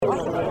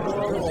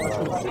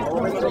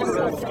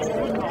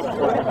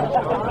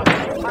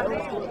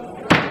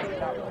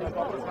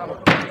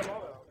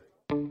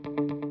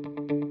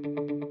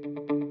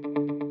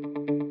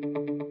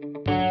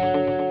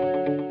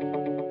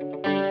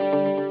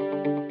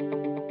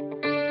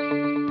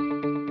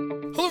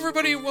Hello,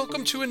 everybody, and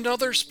welcome to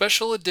another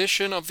special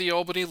edition of the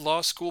Albany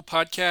Law School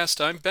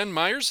podcast. I'm Ben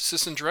Myers,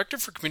 Assistant Director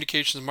for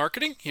Communications and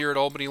Marketing here at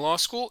Albany Law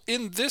School.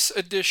 In this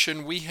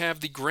edition, we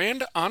have the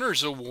Grand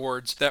Honors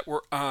Awards that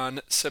were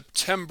on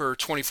September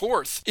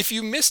 24th. If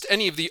you missed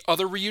any of the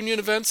other reunion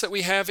events that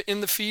we have in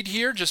the feed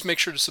here, just make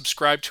sure to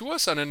subscribe to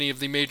us on any of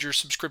the major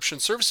subscription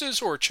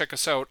services or check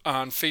us out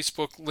on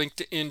Facebook,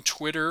 LinkedIn,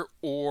 Twitter,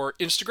 or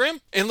Instagram.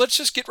 And let's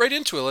just get right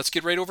into it. Let's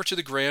get right over to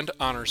the Grand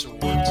Honors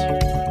Awards.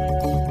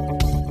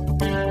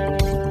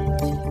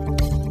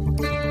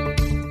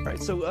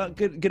 So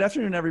good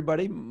afternoon,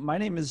 everybody. My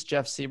name is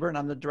Jeff Sieber, and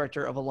I'm the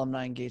Director of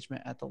Alumni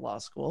Engagement at the Law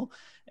School.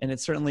 And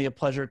it's certainly a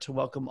pleasure to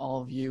welcome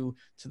all of you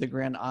to the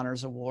Grand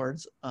Honors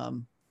Awards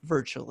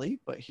virtually,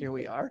 but here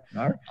we are.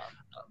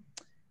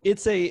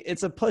 It's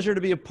a pleasure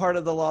to be a part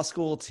of the Law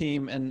School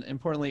team, and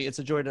importantly, it's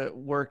a joy to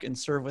work and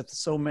serve with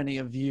so many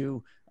of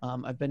you.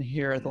 I've been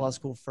here at the Law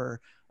School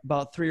for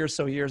about 3 or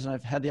so years, and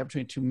I've had the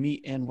opportunity to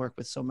meet and work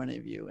with so many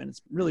of you, and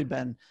it's really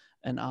been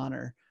an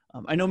honor.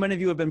 I know many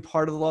of you have been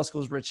part of the law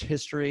school's rich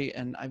history,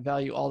 and I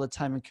value all the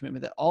time and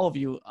commitment that all of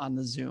you on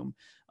the Zoom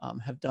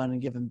have done and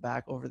given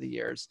back over the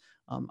years.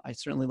 I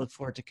certainly look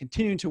forward to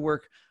continuing to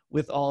work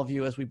with all of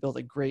you as we build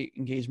a great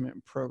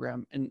engagement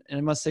program. And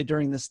I must say,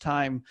 during this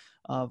time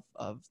of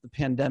the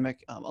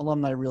pandemic,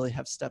 alumni really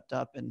have stepped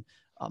up and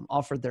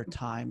offered their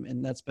time,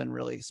 and that's been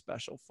really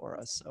special for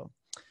us. So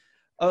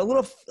a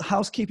little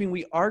housekeeping.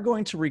 We are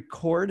going to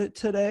record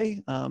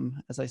today.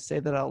 As I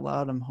say that out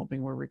loud, I'm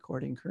hoping we're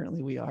recording.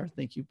 Currently we are.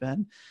 Thank you,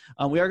 Ben.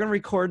 We are going to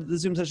record the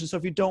Zoom session. So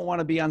if you don't want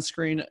to be on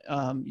screen,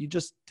 you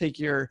just take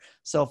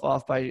yourself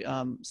off by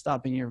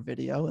stopping your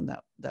video, and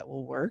that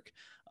will work.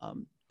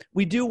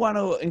 We do want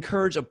to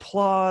encourage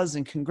applause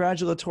and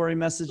congratulatory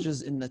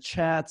messages in the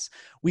chats.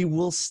 We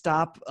will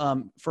stop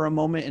for a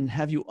moment and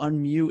have you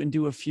unmute and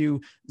do a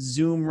few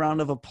Zoom round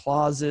of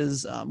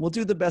applauses. We'll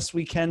do the best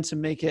we can to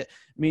make it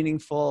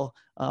meaningful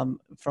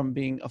from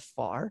being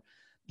afar.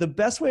 The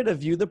best way to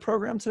view the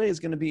program today is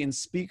going to be in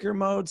speaker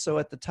mode. So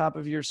at the top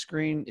of your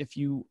screen, if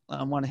you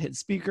want to hit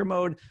speaker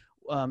mode,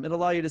 it'll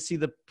allow you to see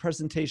the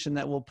presentation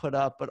that we'll put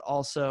up, but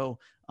also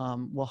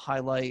we'll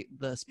highlight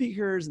the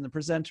speakers and the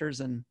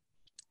presenters and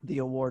the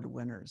award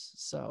winners.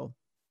 So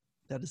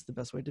that is the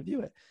best way to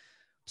view it.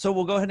 So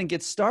we'll go ahead and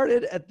get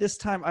started. At this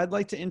time, I'd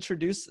like to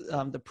introduce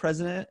the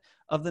president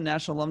of the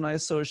National Alumni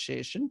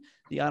Association,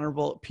 the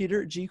Honorable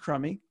Peter G.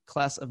 Crummy,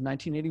 class of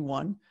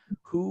 1981,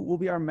 who will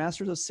be our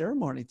Masters of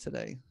Ceremony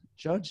today.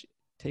 Judge,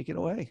 take it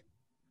away.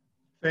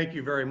 Thank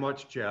you very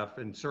much, Jeff.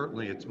 And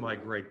certainly it's my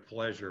great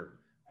pleasure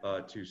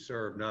to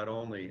serve not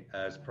only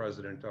as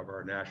president of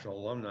our National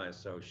Alumni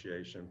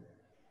Association,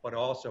 but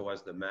also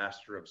as the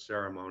Master of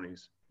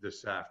Ceremonies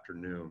this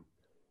afternoon.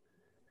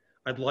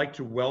 I'd like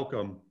to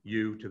welcome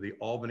you to the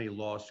Albany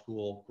Law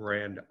School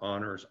Grand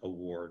Honors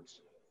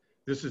Awards.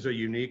 This is a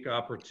unique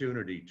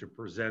opportunity to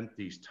present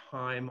these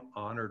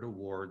time-honored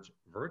awards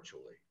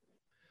virtually.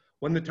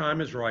 When the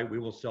time is right, we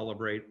will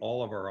celebrate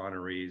all of our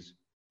honorees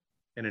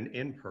in an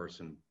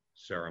in-person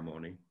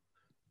ceremony.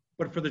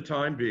 But for the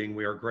time being,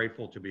 we are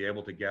grateful to be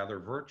able to gather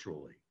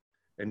virtually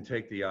and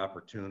take the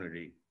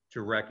opportunity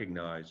to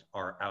recognize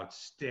our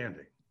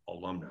outstanding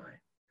alumni.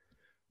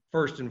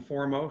 First and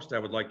foremost, I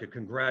would like to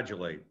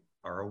congratulate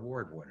our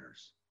award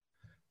winners.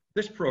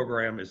 This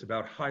program is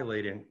about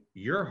highlighting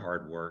your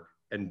hard work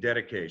and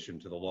dedication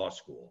to the law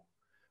school.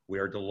 We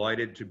are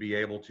delighted to be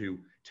able to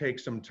take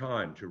some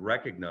time to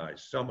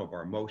recognize some of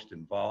our most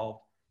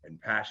involved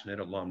and passionate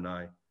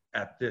alumni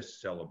at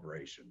this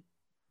celebration.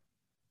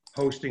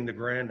 Hosting the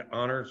Grand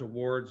Honors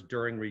Awards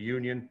during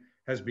reunion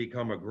has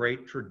become a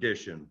great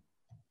tradition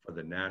for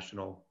the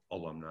National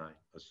Alumni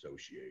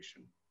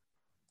Association.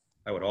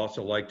 I would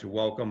also like to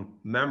welcome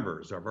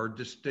members of our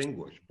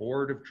distinguished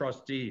Board of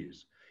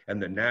Trustees and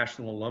the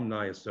National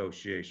Alumni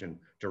Association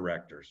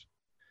directors.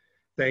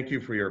 Thank you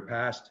for your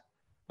past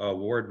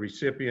award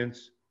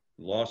recipients.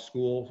 Law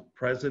School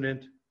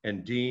President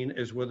and Dean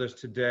is with us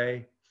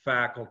today,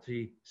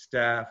 faculty,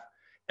 staff,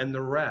 and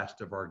the rest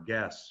of our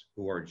guests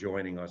who are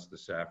joining us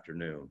this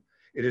afternoon.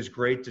 It is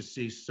great to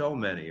see so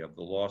many of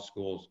the law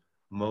school's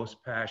most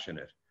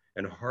passionate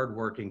and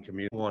hardworking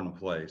community in one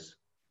place,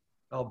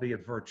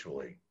 albeit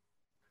virtually.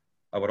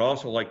 I would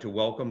also like to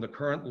welcome the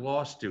current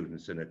law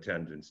students in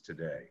attendance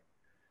today.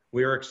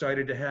 We are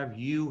excited to have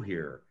you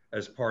here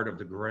as part of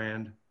the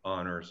Grand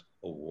Honors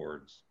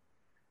Awards.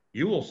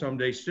 You will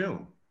someday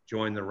soon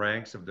join the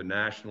ranks of the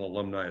National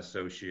Alumni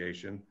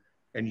Association,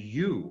 and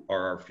you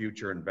are our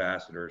future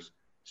ambassadors.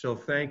 So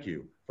thank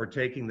you for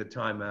taking the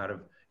time out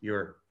of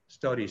your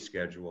study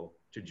schedule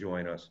to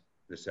join us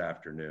this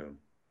afternoon.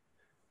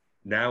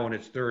 Now in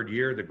its third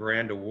year, the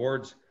Grand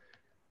Awards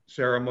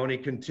ceremony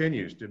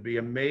continues to be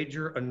a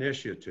major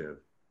initiative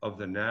of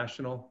the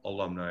National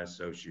Alumni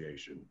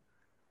Association.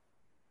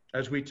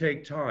 As we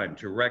take time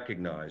to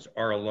recognize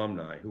our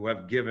alumni who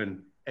have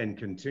given and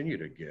continue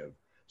to give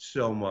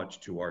so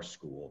much to our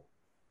school.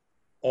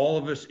 All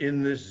of us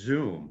in this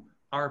Zoom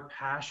are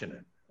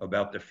passionate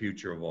about the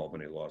future of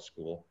Albany Law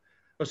School,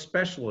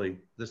 especially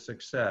the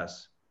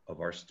success of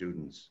our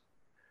students.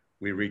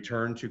 We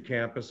return to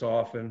campus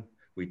often.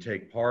 We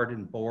take part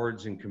in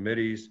boards and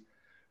committees,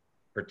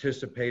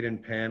 participate in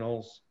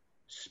panels,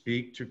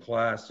 speak to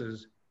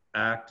classes,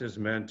 act as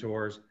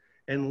mentors,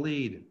 and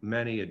lead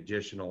many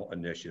additional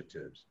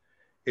initiatives.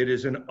 It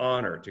is an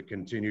honor to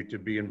continue to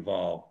be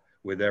involved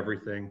with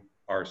everything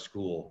our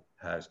school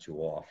has to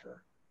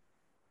offer.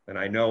 And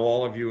I know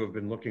all of you have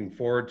been looking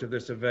forward to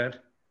this event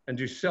and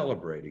to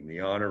celebrating the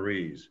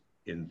honorees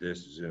in this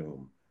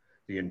Zoom.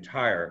 The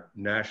entire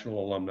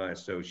National Alumni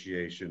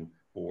Association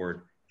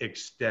Board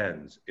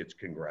extends its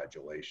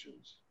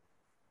congratulations.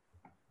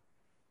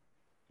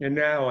 And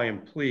now I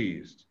am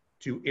pleased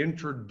to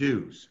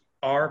introduce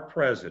our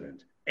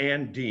president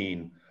and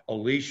dean,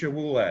 Alicia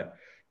Ouellette,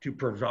 to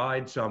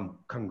provide some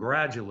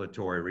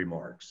congratulatory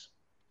remarks.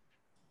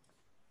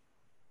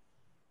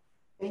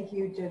 Thank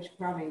you, Judge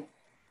Crummy.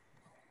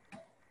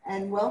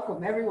 And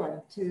welcome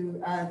everyone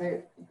to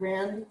the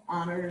Grand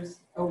Honors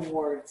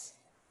Awards.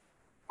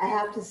 I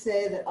have to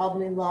say that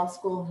Albany Law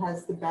School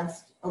has the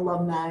best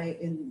alumni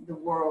in the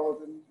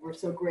world, and we're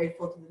so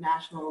grateful to the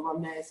National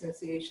Alumni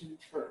Association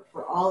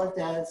for all it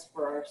does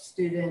for our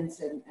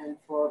students and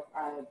for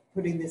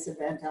putting this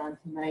event on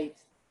tonight,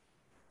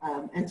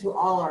 and to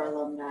all our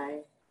alumni.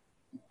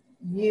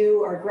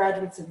 You, our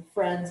graduates and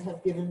friends,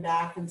 have given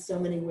back in so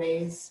many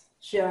ways,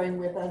 sharing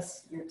with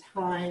us your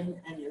time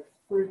and the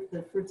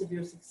fruits of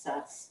your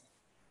success.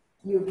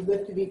 You have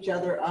lifted each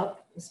other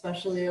up,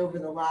 especially over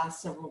the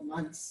last several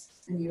months,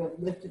 and you have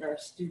lifted our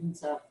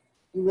students up.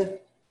 You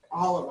lift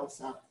all of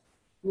us up.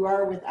 You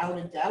are, without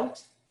a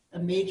doubt, a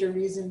major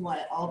reason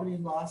why Albany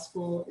Law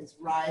School is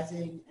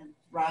rising and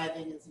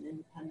thriving as an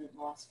independent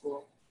law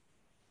school.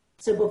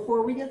 So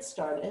before we get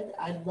started,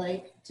 I'd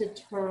like to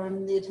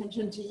turn the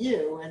attention to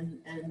you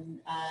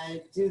and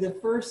do the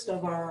first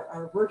of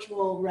our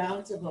virtual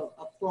rounds of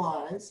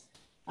applause.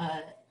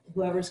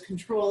 Whoever's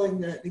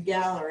controlling the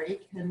gallery,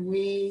 can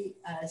we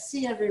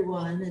see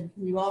everyone, and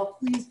can you all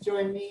please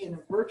join me in a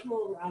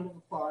virtual round of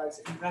applause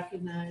in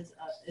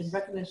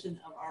recognition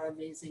of our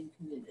amazing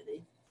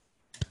community.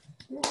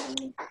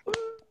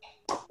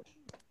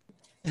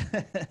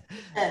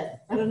 Ed,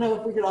 I don't know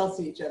if we could all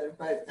see each other,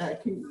 but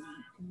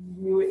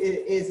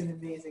it is an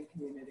amazing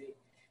community.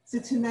 So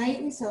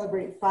tonight we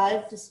celebrate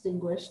 5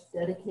 distinguished,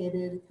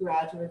 dedicated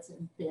graduates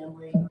and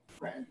family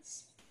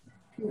friends.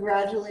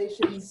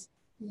 Congratulations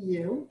to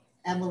you,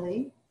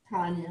 Emily,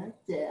 Tanya,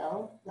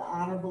 Dale, the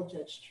Honorable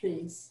Judge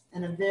Treese,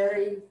 and a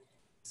very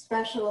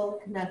special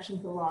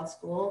connection to law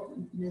school,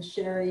 Ms.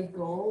 Sherry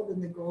Gold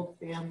and the Gold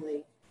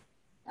family,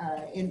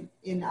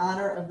 in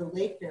honor of the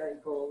late Barry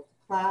Gold,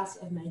 class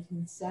of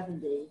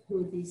 1970, who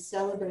would be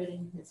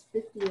celebrating his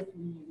 50th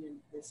reunion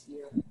this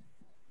year.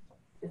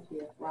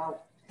 50th, wow.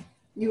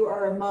 You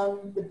are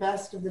among the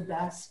best of the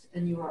best,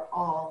 and you are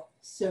all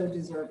so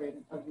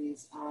deserving of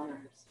these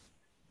honors.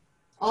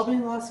 Albany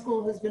Law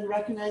School has been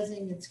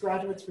recognizing its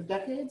graduates for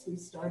decades. We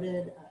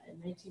started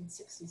in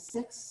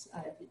 1966,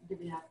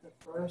 giving out the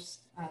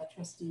first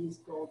trustees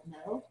gold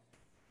medal.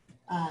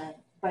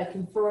 By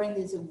conferring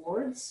these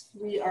awards,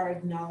 we are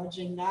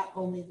acknowledging not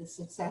only the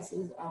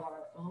successes of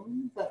our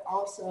own, but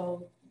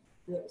also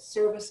the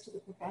service to the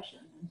profession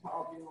and to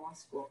Albany Law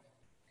School.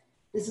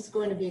 This is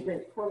going to be a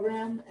great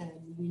program, and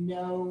we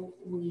know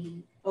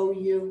we owe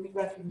you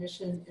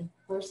recognition in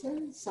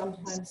person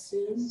sometime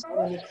soon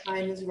when the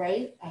time is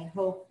right. I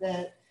hope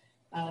that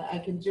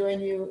I can join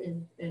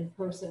you in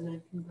person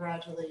and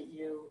congratulate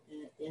you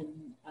in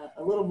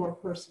a little more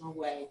personal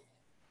way.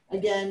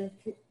 Again,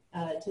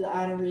 to the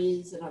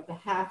honorees and on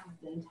behalf of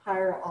the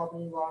entire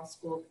Albany Law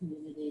School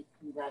community,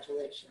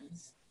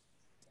 congratulations.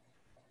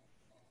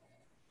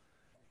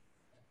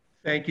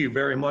 Thank you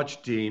very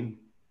much, Dean.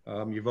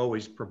 You've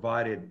always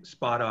provided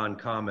spot-on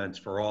comments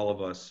for all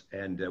of us,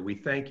 and we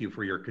thank you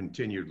for your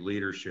continued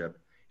leadership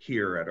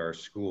here at our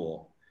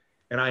school.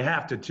 And I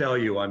have to tell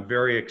you, I'm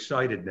very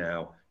excited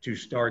now to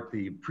start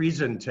the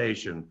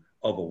presentation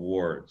of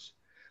awards.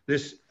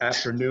 This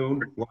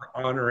afternoon, we're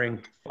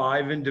honoring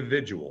 5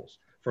 individuals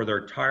for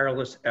their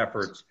tireless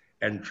efforts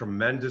and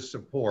tremendous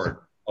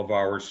support of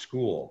our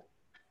school.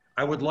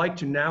 I would like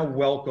to now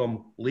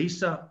welcome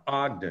Lisa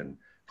Ogden,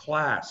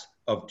 class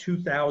of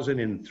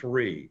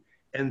 2003,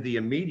 and the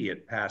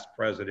immediate past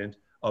president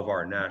of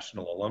our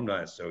National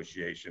Alumni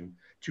Association,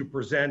 to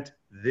present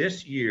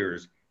this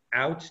year's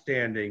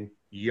Outstanding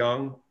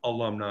Young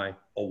Alumni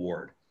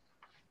Award.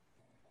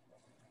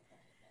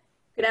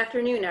 Good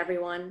afternoon,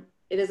 everyone.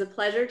 It is a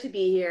pleasure to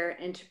be here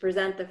and to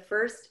present the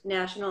first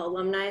National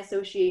Alumni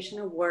Association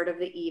Award of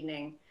the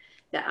evening,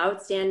 the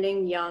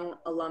Outstanding Young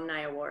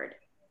Alumni Award.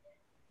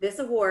 This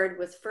award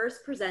was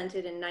first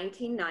presented in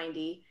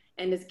 1990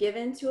 and is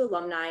given to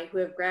alumni who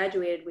have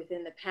graduated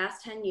within the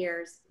past 10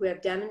 years who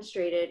have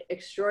demonstrated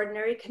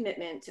extraordinary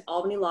commitment to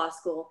Albany Law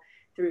School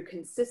through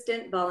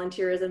consistent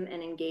volunteerism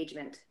and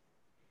engagement.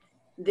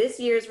 This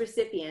year's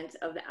recipient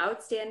of the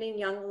Outstanding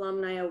Young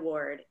Alumni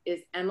Award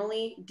is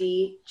Emily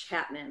D.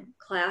 Chapman,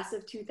 class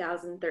of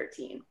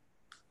 2013.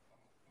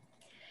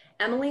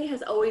 Emily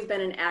has always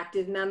been an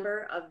active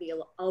member of the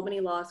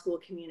Albany Law School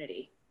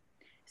community.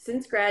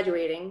 Since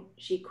graduating,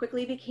 she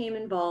quickly became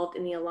involved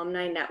in the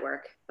alumni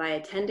network by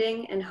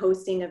attending and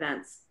hosting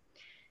events.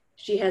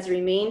 She has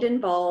remained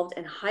involved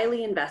and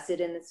highly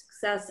invested in the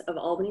success of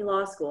Albany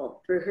Law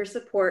School through her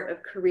support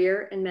of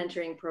career and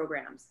mentoring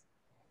programs.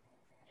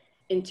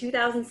 In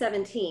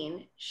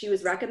 2017, she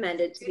was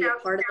recommended to be a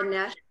part of the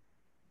national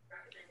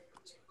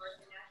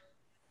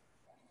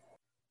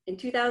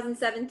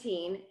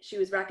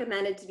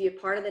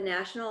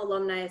National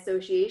Alumni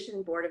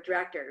Association Board of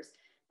Directors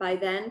by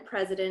then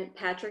President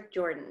Patrick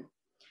Jordan.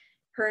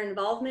 Her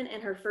involvement in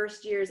her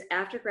first years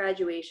after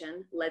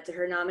graduation led to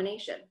her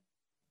nomination.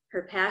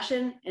 Her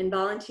passion and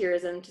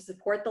volunteerism to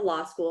support the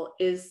law school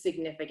is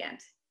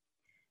significant.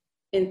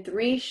 In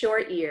 3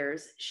 short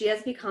years, she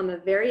has become a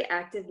very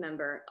active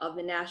member of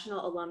the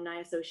National Alumni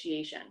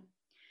Association.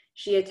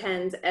 She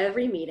attends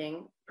every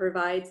meeting,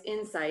 provides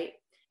insight,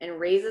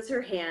 and raises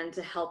her hand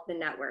to help the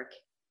network.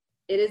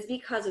 It is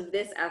because of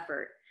this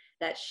effort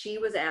that she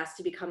was asked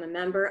to become a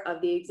member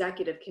of the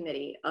executive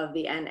committee of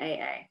the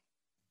NAA.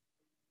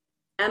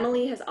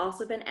 Emily has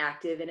also been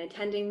active in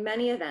attending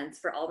many events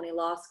for Albany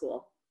Law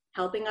School,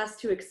 helping us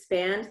to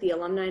expand the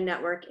alumni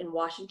network in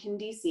Washington,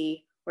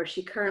 D.C., where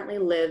she currently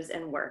lives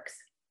and works.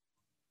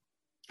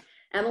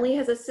 Emily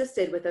has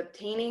assisted with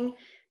obtaining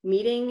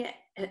meeting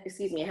and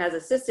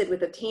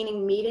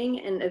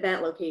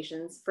event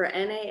locations for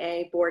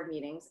NAA board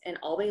meetings and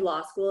Albany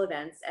Law School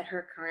events at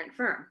her current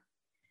firm.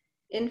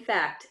 In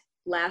fact,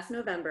 last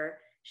November,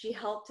 she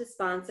helped to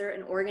sponsor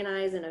and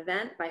organize an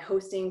event by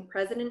hosting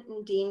President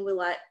and Dean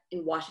Willett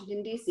in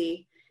Washington,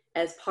 D.C.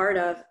 as part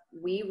of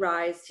We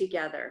Rise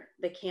Together,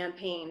 the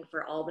campaign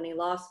for Albany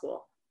Law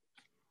School.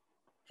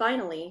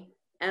 Finally,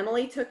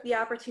 Emily took the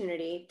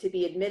opportunity to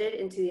be admitted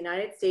into the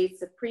United States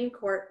Supreme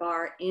Court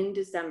Bar in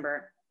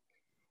December.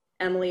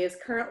 Emily is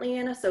currently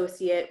an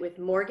associate with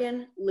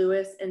Morgan,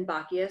 Lewis, and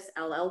Bacchius,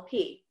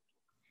 LLP.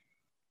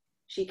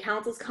 She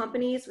counsels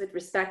companies with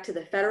respect to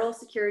the federal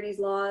securities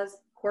laws,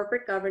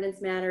 corporate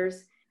governance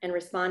matters, and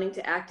responding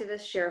to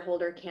activist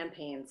shareholder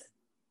campaigns.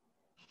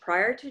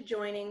 Prior to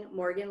joining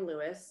Morgan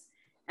Lewis,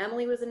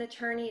 Emily was an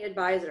attorney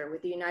advisor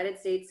with the United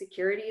States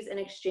Securities and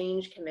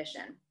Exchange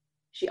Commission.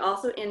 She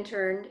also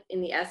interned in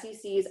the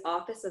SEC's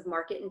Office of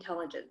Market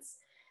Intelligence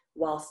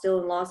while still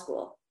in law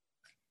school.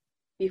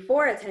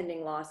 Before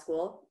attending law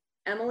school,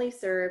 Emily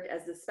served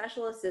as the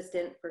special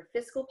assistant for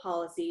fiscal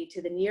policy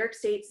to the New York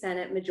State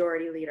Senate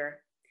Majority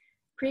Leader.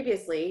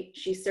 Previously,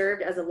 she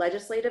served as a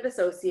legislative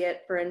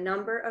associate for a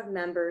number of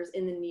members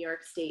in the New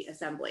York State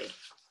Assembly.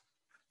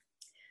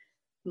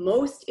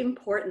 Most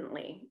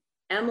importantly,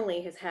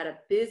 Emily has had a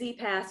busy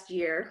past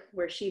year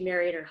where she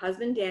married her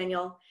husband,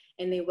 Daniel,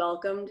 and they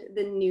welcomed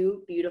the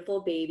new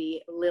beautiful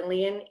baby,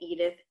 Lillian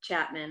Edith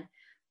Chapman,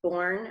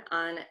 born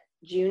on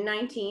June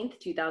 19th,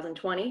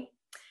 2020.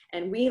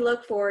 And we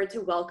look forward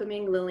to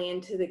welcoming Lillian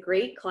to the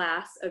great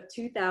class of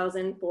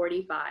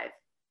 2045.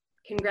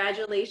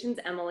 Congratulations,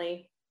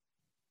 Emily.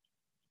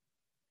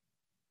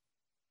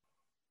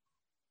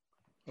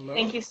 Hello.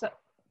 Thank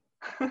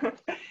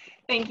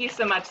you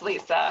so much,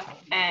 Lisa.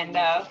 And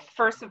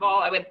first of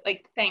all, I would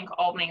like to thank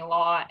Albany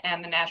Law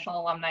and the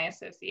National Alumni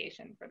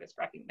Association for this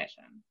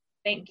recognition.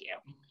 Thank you.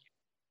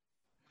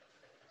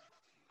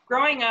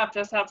 Growing up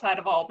just outside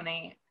of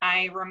Albany,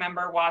 I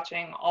remember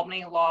watching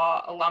Albany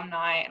Law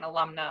alumni and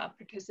alumna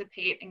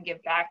participate and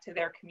give back to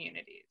their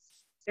communities.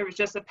 There was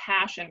just a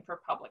passion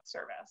for public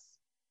service.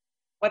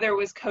 Whether it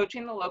was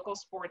coaching the local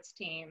sports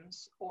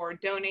teams or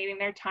donating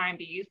their time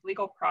to youth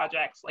legal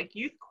projects like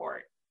Youth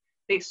Court,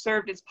 they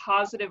served as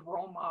positive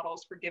role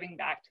models for giving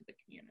back to the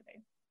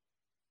community.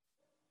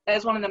 That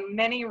is one of the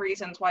many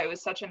reasons why it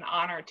was such an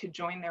honor to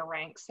join their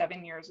ranks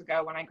 7 years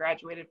ago when I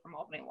graduated from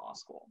Albany Law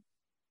School.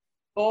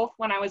 Both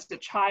when I was a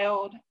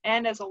child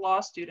and as a law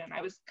student,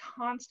 I was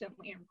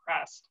constantly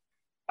impressed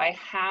by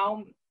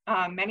how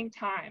many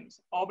times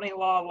Albany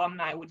Law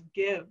alumni would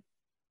give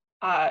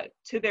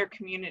to their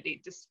community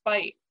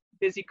despite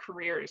busy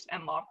careers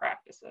and law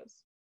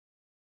practices.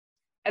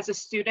 As a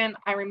student,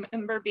 I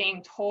remember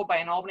being told by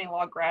an Albany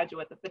Law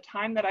graduate that the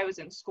time that I was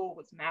in school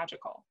was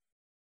magical.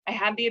 I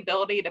had the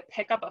ability to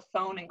pick up a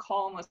phone and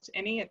call almost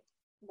any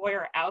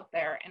lawyer out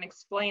there and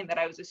explain that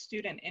I was a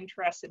student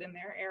interested in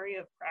their area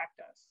of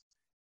practice.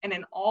 And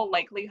in all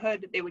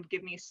likelihood, they would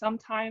give me some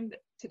time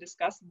to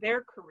discuss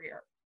their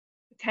career,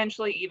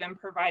 potentially even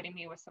providing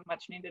me with some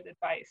much needed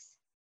advice.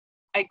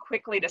 I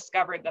quickly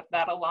discovered that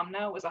that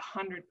alumna was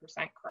 100%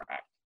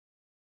 correct.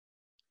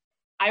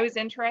 I was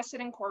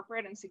interested in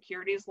corporate and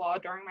securities law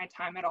during my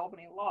time at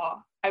Albany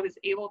Law. I was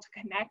able to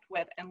connect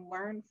with and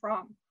learn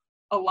from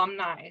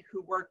alumni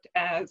who worked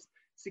as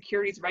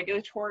securities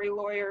regulatory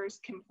lawyers,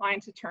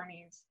 compliance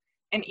attorneys,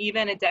 and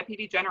even a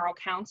deputy general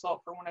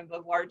counsel for one of the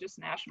largest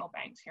national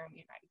banks here in the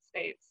United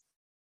States.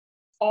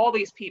 All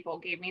these people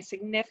gave me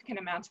significant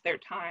amounts of their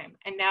time,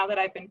 and now that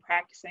I've been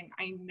practicing,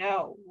 I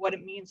know what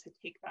it means to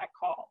take that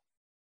call.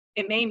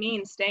 It may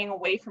mean staying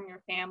away from your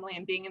family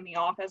and being in the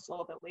office a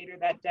little bit later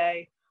that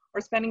day, or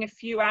spending a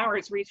few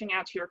hours reaching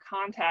out to your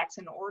contacts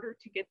in order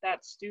to get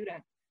that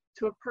student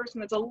to a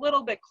person that's a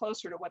little bit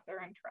closer to what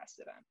they're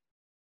interested in.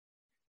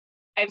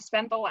 I've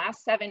spent the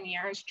last 7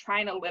 years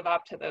trying to live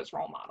up to those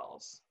role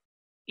models.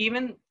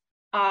 Even,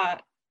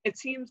 it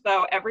seems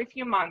though every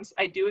few months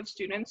I do have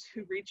students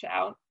who reach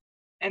out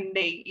and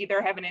they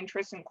either have an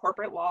interest in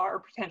corporate law or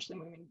potentially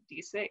moving to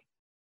DC.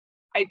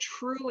 I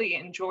truly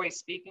enjoy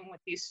speaking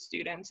with these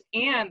students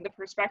and the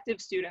prospective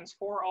students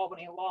for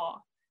Albany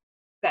Law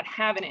that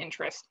have an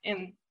interest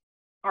in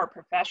our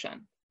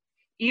profession.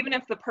 Even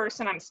if the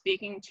person I'm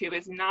speaking to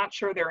is not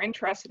sure they're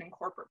interested in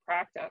corporate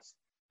practice,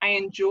 I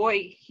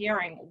enjoy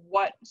hearing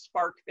what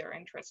sparked their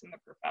interest in the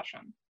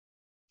profession.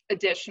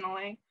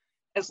 Additionally,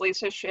 as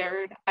Lisa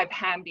shared, I've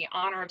had the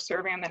honor of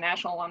serving on the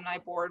National Alumni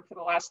Board for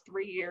the last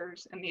 3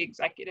 years and the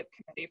Executive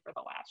Committee for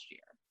the last year.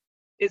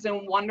 It's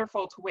been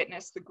wonderful to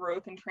witness the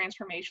growth and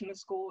transformation the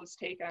school has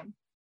taken,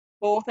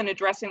 both in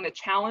addressing the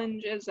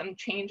challenges and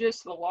changes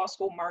to the law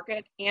school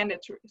market and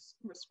its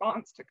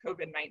response to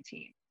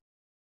COVID-19,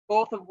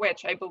 both of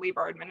which I believe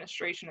our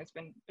administration has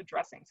been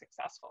addressing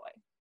successfully.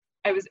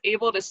 I was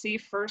able to see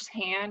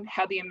firsthand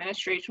how the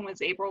administration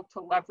was able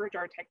to leverage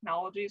our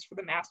technologies for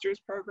the master's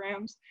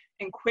programs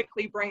and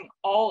quickly bring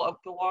all of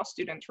the law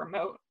students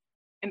remote.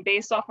 And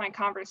based off my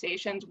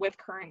conversations with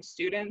current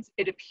students,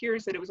 it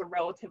appears that it was a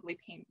relatively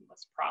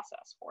painless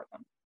process for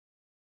them.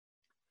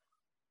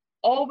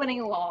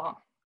 Albany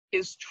Law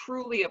is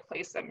truly a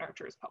place that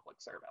nurtures public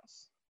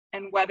service.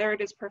 And whether it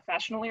is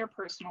professionally or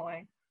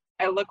personally,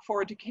 I look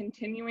forward to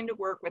continuing to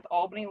work with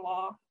Albany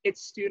Law,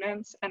 its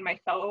students, and my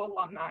fellow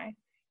alumni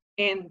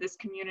in this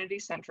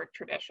community-centric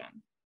tradition.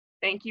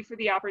 Thank you for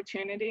the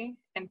opportunity,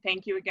 and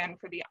thank you again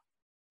for the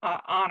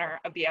honor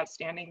of the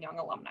Outstanding Young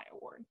Alumni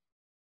Award.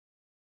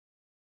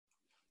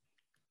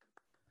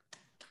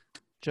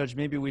 Judge,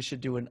 maybe we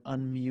should do an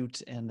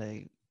unmute and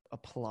a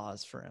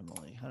applause for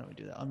Emily. How do we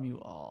do that?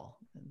 Unmute all.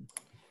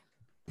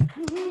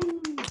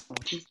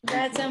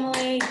 Congrats,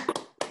 Emily.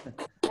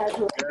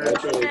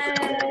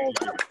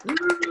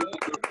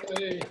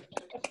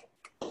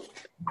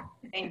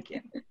 Thank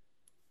you.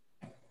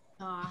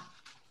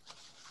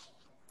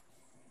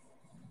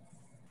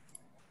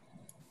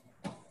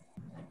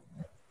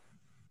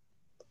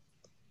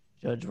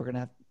 Judge, we're gonna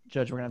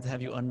have to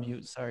have you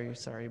unmute.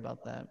 Sorry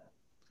about that.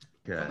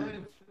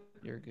 Good.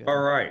 You're good.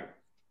 All right.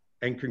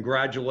 And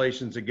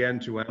congratulations again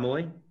to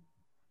Emily.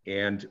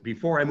 And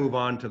before I move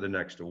on to the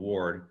next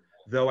award,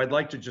 though, I'd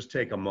like to just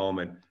take a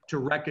moment to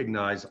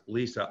recognize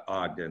Lisa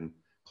Ogden,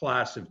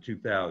 class of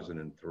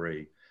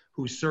 2003,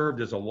 who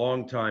served as a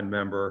longtime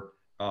member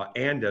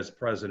and as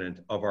president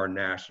of our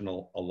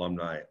National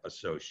Alumni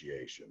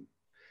Association.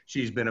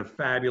 She's been a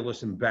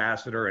fabulous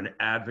ambassador and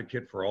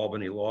advocate for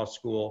Albany Law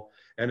School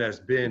and has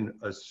been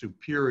a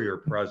superior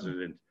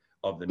president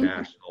of the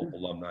National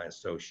Alumni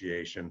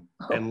Association.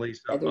 And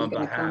Lisa, on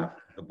behalf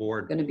of the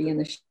board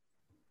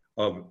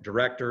of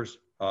directors,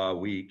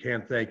 we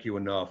can't thank you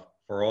enough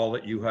for all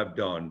that you have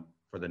done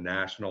for the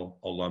National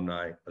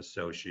Alumni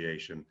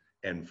Association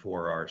and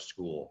for our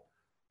school.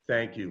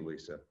 Thank you,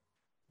 Lisa.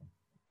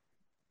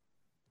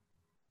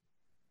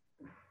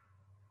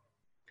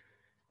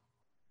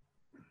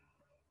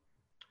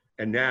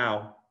 And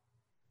now,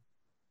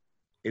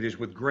 it is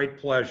with great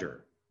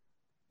pleasure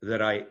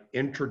that I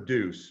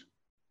introduce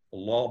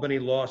Albany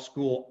Law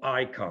School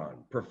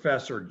icon,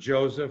 Professor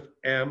Joseph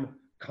M.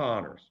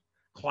 Connors,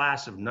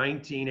 class of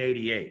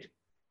 1988,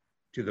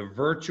 to the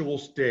virtual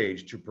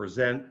stage to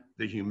present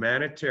the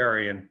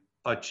Humanitarian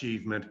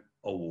Achievement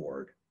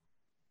Award.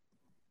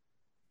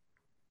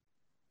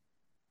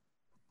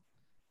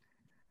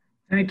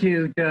 Thank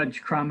you,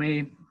 Judge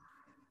Crummy.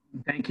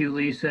 Thank you,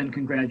 Lisa, and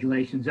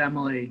congratulations,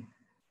 Emily.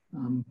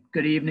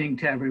 Good evening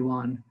to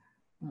everyone.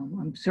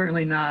 I'm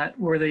certainly not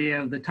worthy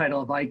of the title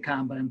of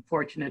icon, but I'm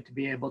fortunate to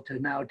be able to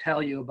now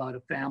tell you about a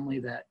family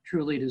that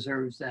truly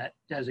deserves that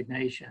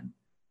designation.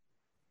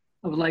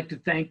 I would like to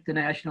thank the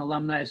National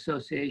Alumni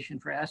Association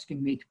for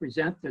asking me to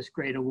present this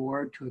great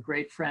award to a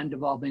great friend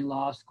of Albany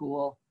Law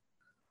School,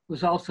 who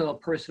was also a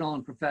personal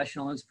and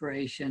professional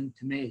inspiration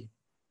to me.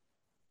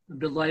 I'm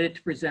delighted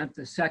to present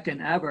the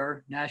second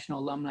ever National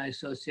Alumni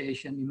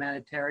Association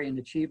Humanitarian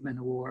Achievement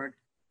Award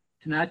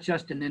to not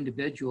just an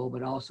individual,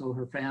 but also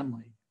her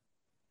family.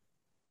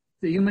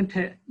 The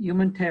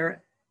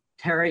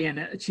Humanitarian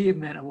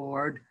Achievement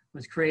Award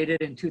was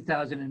created in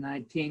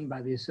 2019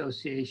 by the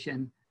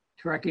association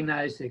to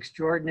recognize the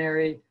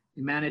extraordinary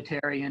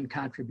humanitarian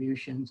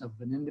contributions of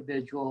an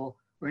individual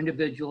or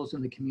individuals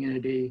in the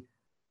community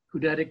who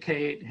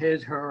dedicate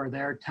his, her, or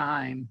their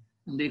time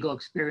and legal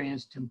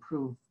experience to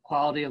improve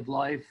quality of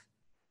life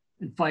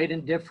and fight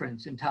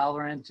indifference,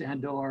 intolerance,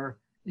 and/or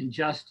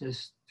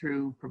injustice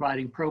through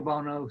providing pro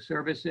bono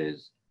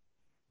services,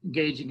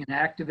 engaging in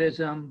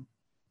activism,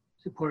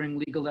 supporting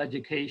legal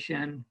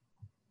education,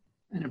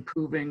 and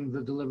improving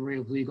the delivery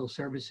of legal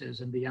services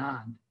and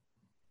beyond.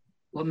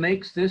 What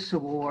makes this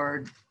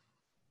award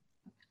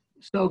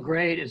so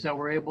great is that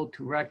we're able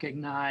to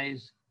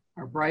recognize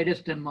our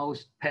brightest and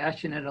most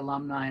passionate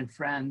alumni and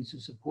friends who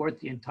support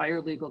the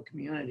entire legal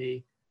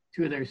community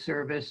through their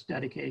service,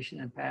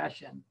 dedication, and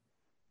passion.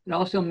 It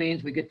also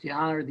means we get to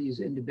honor these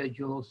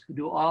individuals who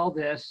do all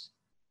this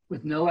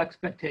with no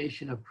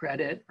expectation of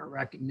credit or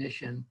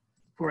recognition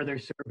for their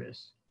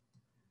service.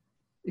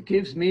 It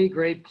gives me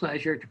great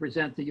pleasure to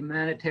present the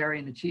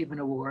Humanitarian Achievement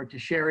Award to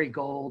Sherry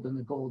Gold and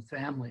the Gold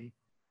family,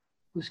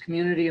 whose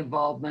community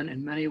involvement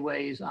in many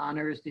ways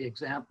honors the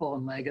example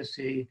and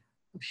legacy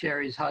of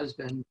Sherry's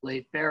husband,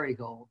 late Barry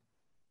Gold,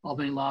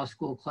 Albany Law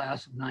School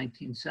class of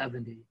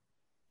 1970,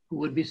 who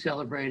would be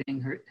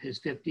celebrating his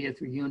 50th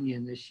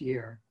reunion this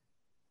year.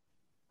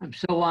 I'm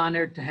so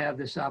honored to have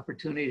this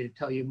opportunity to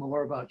tell you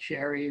more about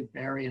Sherry,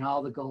 Barry, and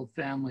all the Gold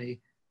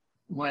family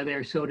and why they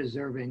are so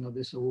deserving of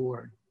this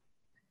award.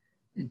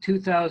 In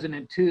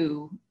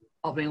 2002,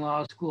 Albany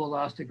Law School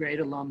lost a great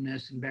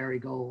alumnus in Barry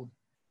Gold.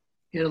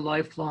 He had a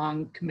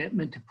lifelong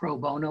commitment to pro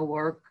bono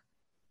work,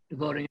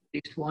 devoting at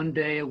least one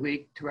day a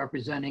week to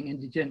representing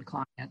indigent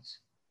clients.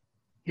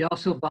 He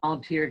also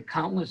volunteered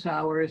countless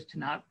hours to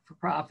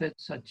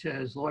not-for-profits such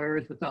as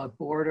Lawyers Without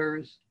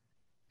Borders,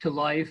 To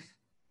Life,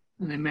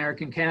 and the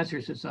American Cancer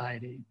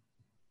Society.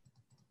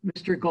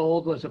 Mr.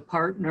 Gold was a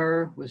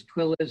partner with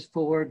Twillis,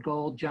 Ford,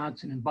 Gold,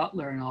 Johnson, and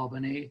Butler in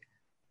Albany.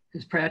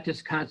 His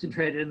practice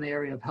concentrated in the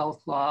area of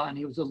health law, and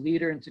he was a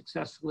leader in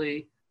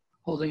successfully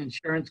holding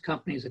insurance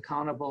companies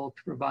accountable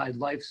to provide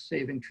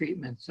life-saving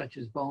treatments such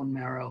as bone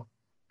marrow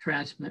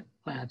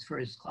transplants for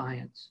his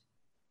clients.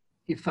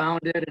 He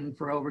founded and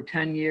for over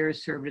 10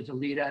 years served as a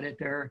lead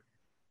editor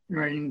in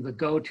writing the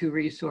go-to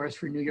resource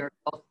for New York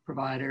health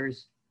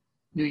providers,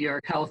 New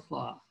York Health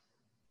Law.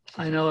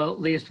 I know at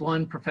least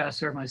one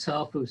professor,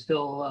 myself, who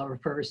still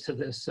refers to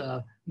this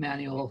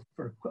manual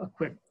for a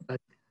quick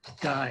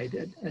guide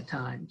at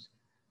times.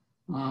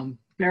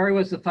 Barry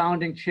was the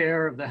founding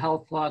chair of the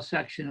health law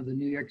section of the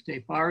New York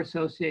State Bar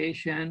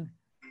Association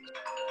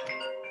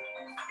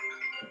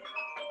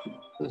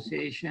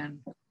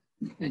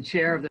and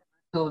chair of the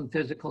Mental and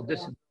Physical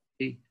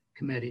Disability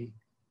Committee.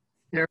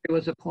 Barry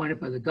was appointed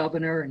by the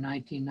governor in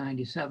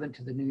 1997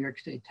 to the New York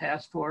State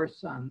Task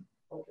Force on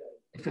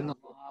from the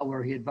law,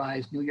 where he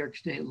advised New York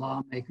State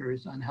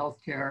lawmakers on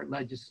healthcare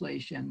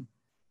legislation.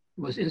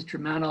 He was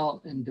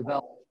instrumental in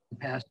developing and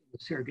passing the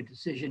surrogate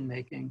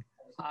decision-making,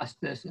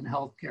 hospice, and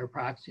healthcare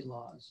proxy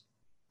laws.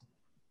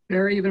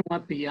 Barry even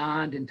went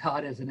beyond and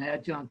taught as an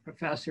adjunct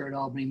professor at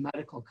Albany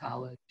Medical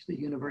College, the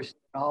University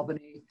of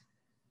Albany,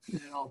 and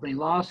at Albany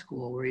Law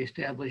School, where he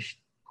established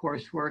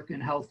coursework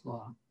in health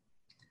law.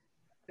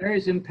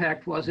 Barry's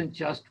impact wasn't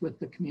just with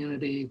the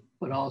community,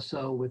 but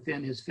also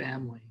within his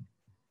family.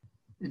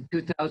 In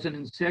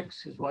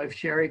 2006, his wife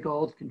Sherry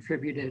Gold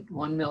contributed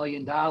 $1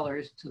 million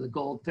to the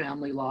Gold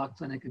Family Law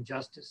Clinic and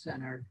Justice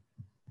Center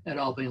at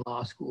Albany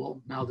Law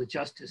School, now the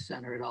Justice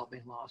Center at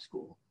Albany Law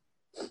School.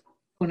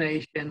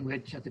 Donation,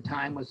 which at the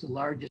time was the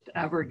largest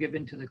ever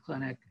given to the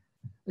clinic,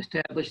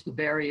 established the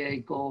Barry A.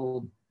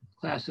 Gold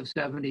Class of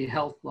 70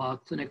 Health Law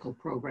Clinical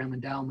Program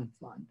Endowment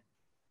Fund.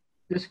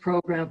 This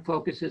program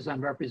focuses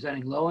on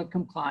representing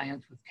low-income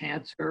clients with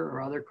cancer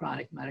or other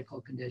chronic medical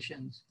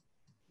conditions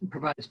and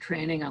provides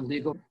training on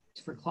legal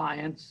rights for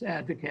clients,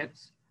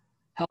 advocates,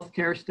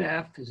 healthcare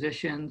staff,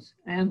 physicians,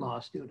 and law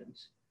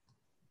students.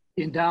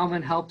 The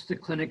endowment helps the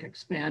clinic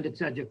expand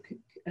its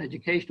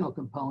educational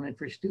component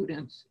for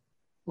students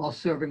while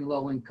serving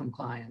low-income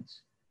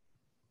clients.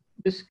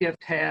 This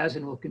gift has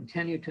and will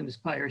continue to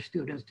inspire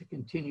students to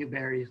continue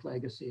Barry's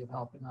legacy of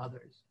helping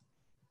others.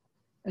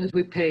 As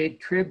we pay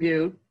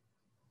tribute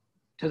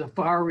to the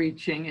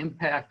far-reaching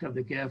impact of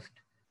the gift,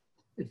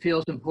 it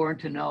feels important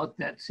to note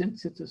that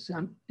since its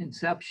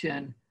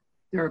inception,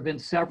 there have been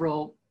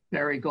several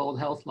Barry Gold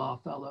Health Law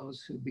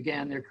Fellows who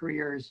began their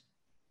careers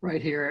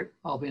right here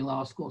at Albany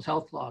Law School's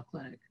Health Law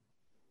Clinic.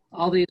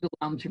 All these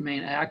alums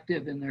remain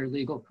active in their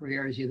legal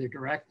careers, either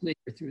directly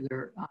or through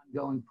their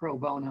ongoing pro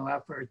bono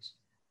efforts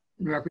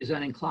in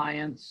representing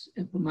clients,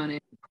 implementing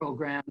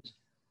programs,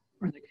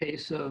 or in the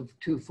case of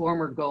two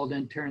former Gold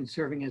interns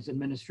serving as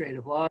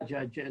administrative law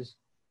judges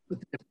with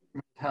the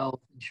Department of Health,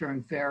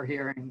 ensuring fair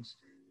hearings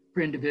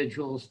for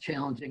individuals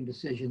challenging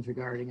decisions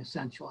regarding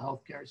essential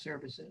healthcare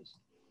services.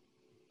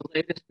 The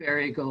latest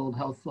Barry Gold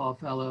Health Law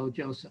Fellow,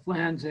 Joseph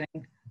Lansing,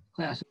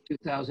 class of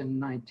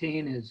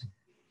 2019, is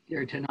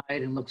here tonight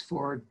and looks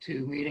forward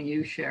to meeting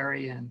you,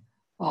 Sherry, and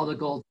all the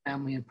Gold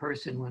family in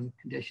person when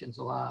conditions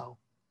allow.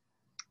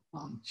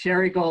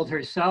 Sherry Gold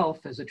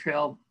herself is a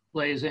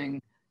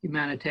trailblazing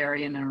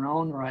humanitarian in her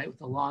own right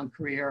with a long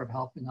career of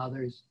helping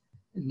others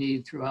in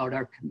need throughout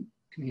our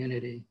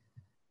community.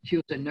 She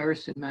was a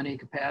nurse in many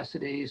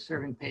capacities,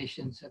 serving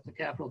patients at the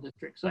Capital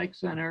District Psych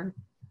Center.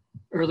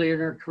 Earlier in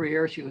her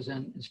career, she was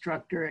an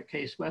instructor at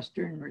Case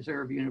Western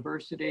Reserve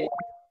University,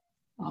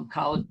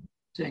 College of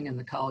Nursing, and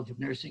the College of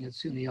Nursing at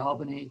SUNY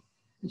Albany.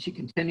 And she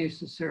continues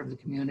to serve the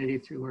community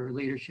through her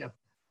leadership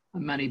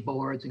on many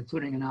boards,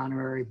 including an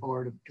honorary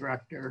board of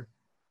director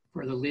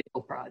for the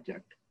Legal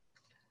Project.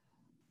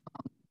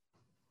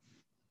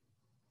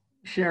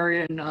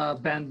 Sherry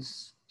and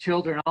Ben's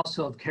children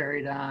also have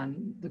carried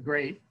on the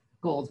great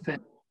Gold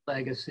family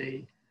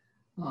legacy.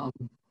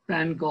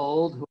 Ben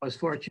Gold, who I was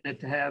fortunate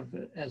to have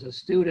as a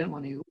student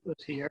when he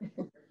was here,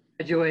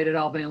 graduated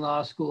Albany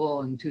Law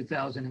School in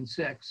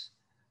 2006.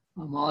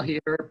 While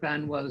here,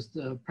 Ben was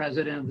the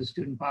president of the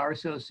Student Bar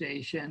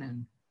Association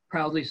and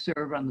proudly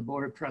served on the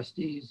Board of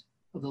Trustees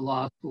of the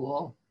law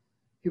school.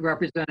 He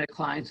represented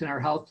clients in our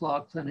health law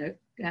clinic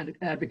and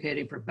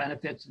advocating for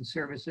benefits and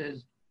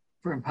services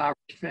for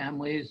impoverished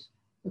families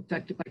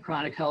affected by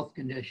chronic health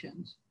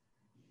conditions.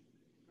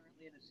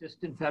 Currently an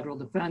assistant federal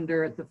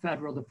defender at the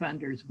Federal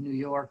Defenders of New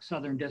York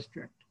Southern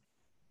District.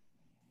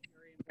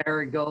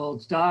 Barry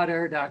Gold's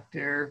daughter,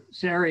 Dr.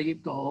 Sari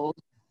Gold,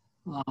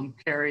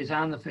 carries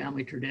on the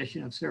family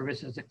tradition of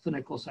service as a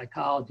clinical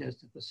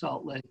psychologist at the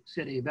Salt Lake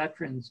City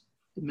Veterans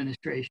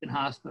Administration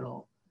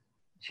Hospital.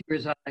 She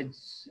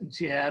resides in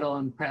Seattle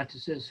and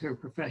practices her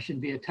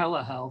profession via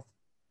telehealth,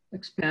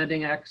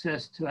 expanding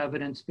access to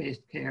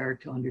evidence-based care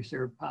to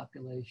underserved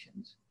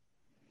populations.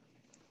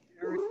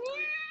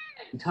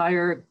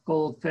 Entire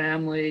Gold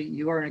family,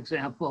 you are an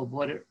example of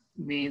what it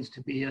means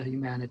to be a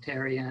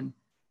humanitarian,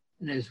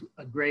 and it is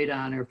a great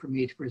honor for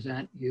me to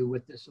present you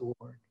with this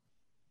award.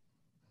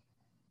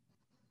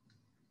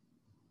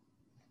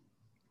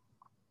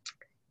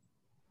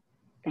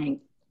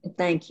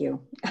 Thank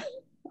you.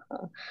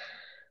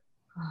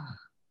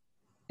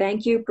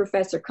 Thank you,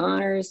 Professor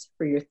Connors,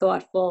 for your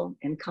thoughtful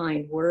and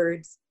kind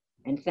words.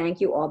 And thank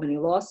you, Albany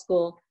Law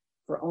School,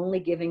 for only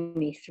giving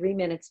me 3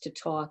 minutes to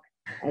talk,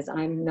 as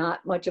I'm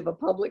not much of a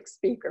public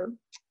speaker,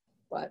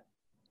 but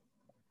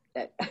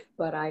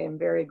I am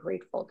very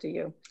grateful to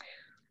you.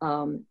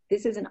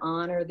 This is an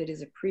honor that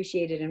is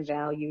appreciated and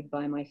valued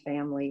by my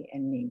family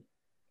and me.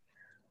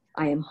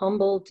 I am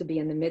humbled to be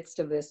in the midst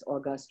of this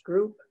august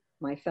group,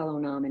 my fellow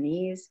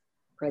nominees,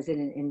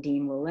 President and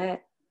Dean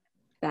Willett,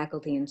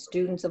 faculty and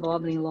students of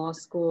Albany Law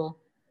School,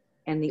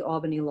 and the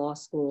Albany Law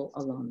School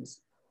alums.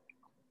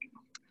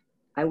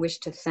 I wish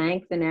to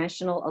thank the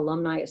National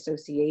Alumni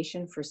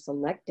Association for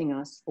selecting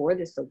us for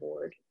this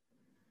award.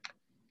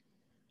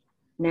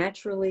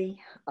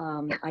 Naturally,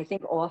 I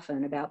think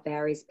often about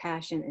Barry's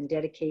passion and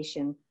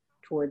dedication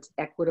towards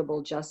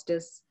equitable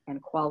justice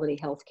and quality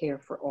healthcare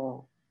for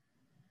all.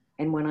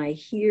 And when I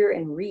hear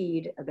and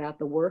read about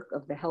the work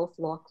of the Health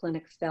Law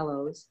Clinic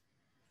Fellows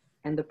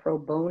and the pro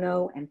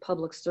bono and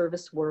public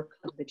service work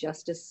of the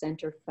Justice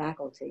Center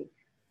faculty,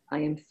 I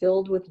am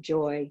filled with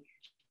joy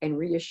and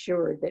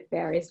reassured that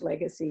Barry's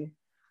legacy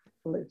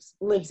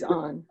lives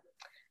on.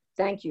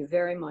 Thank you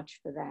very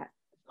much for that.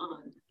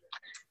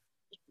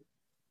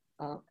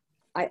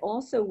 I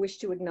also wish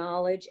to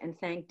acknowledge and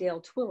thank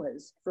Dale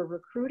Twillers for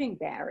recruiting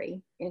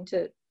Barry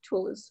into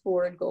Twillers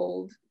Ford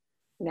Gold,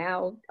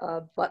 now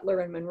Butler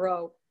and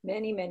Monroe,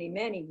 many, many,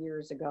 many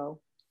years ago,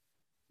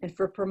 and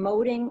for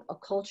promoting a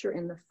culture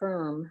in the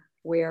firm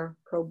where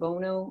pro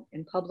bono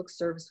and public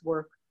service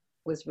work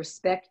was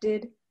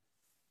respected,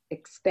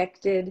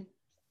 expected,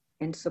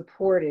 and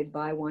supported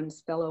by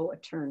one's fellow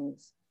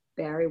attorneys.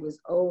 Barry was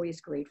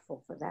always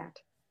grateful for that.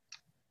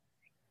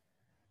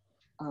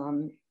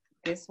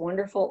 This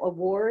wonderful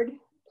award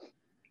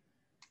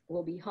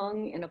will be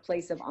hung in a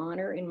place of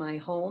honor in my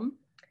home.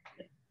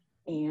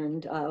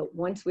 And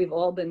once we've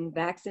all been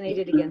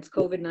vaccinated against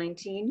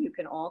COVID-19, you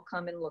can all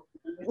come and look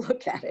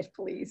at it,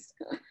 please.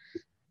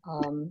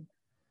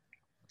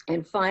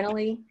 And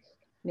finally,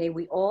 may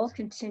we all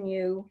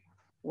continue,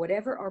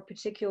 whatever our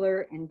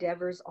particular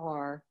endeavors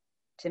are,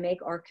 to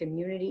make our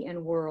community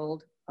and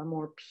world a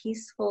more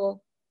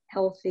peaceful,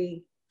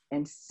 healthy,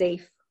 and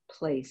safe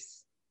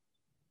place.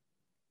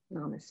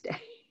 Namaste.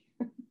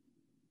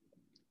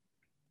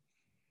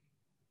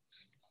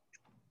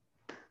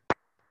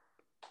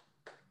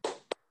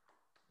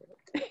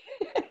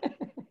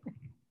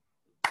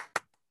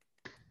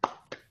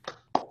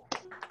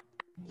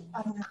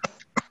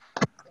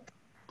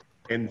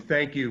 And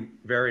thank you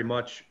very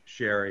much,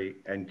 Sherry,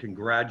 and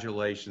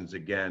congratulations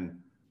again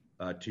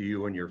to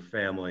you and your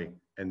family.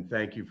 And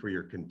thank you for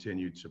your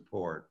continued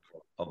support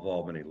of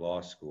Albany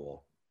Law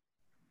School.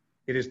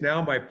 It is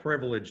now my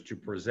privilege to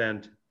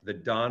present the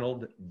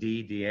Donald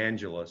D.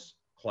 DeAngelis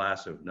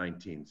Class of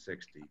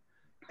 1960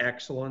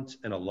 Excellence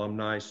in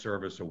Alumni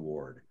Service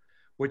Award,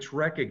 which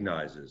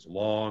recognizes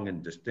long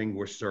and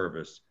distinguished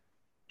service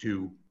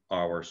to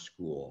our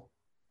school.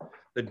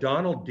 The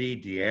Donald D.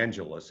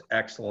 DeAngelis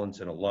Excellence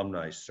in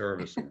Alumni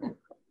Service Award,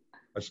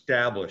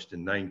 established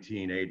in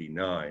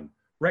 1989,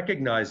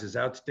 recognizes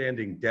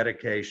outstanding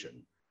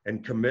dedication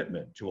and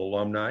commitment to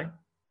alumni,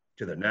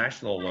 to the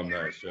National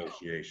Alumni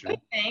Association,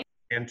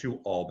 and to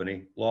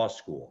Albany Law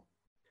School.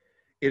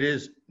 It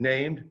is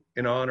named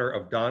in honor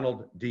of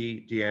Donald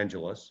D.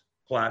 DeAngelis,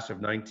 Class of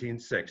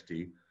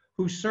 1960,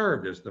 who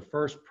served as the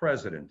first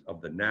president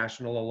of the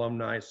National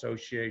Alumni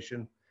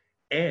Association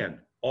and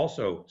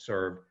also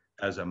served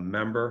as a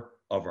member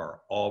of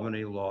our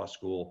Albany Law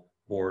School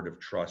Board of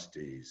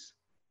Trustees.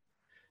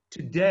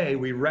 Today,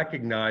 we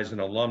recognize an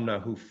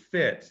alumna who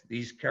fits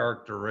these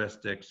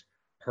characteristics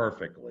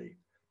perfectly,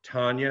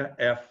 Tanya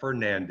F.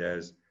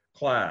 Fernandez,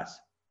 Class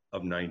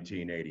of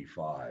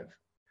 1985.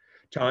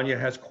 Tanya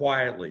has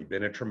quietly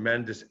been a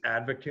tremendous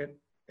advocate,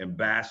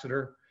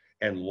 ambassador,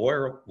 and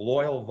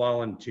loyal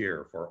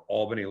volunteer for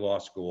Albany Law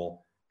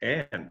School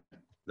and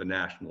the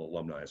National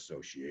Alumni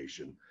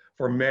Association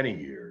for many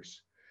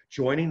years.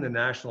 Joining the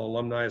National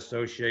Alumni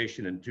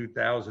Association in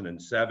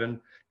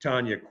 2007,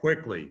 Tanya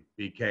quickly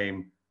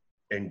became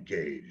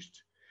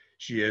engaged.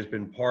 She has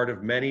been part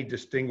of many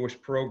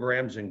distinguished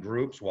programs and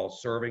groups while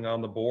serving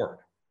on the board.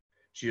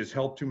 She has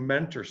helped to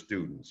mentor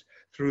students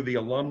through the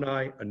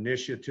Alumni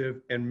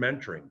Initiative and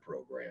Mentoring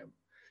Program.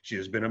 She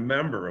has been a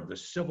member of the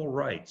Civil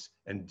Rights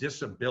and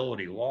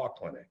Disability Law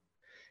Clinic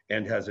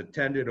and has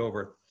attended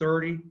over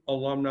 30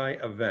 alumni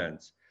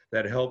events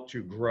that help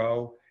to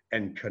grow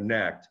and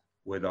connect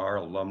with our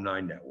alumni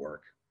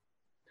network.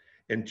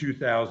 In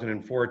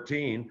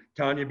 2014,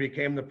 Tanya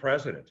became the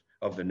president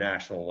of the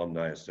National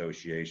Alumni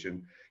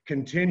Association,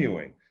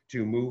 continuing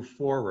to move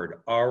forward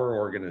our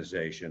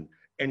organization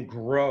and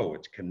grow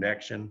its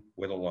connection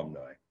with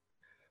alumni.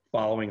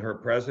 Following her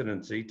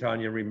presidency,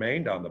 Tanya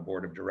remained on the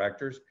board of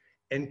directors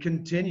and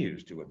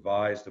continues to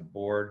advise the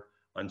board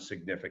on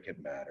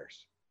significant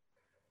matters.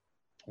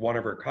 One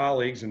of her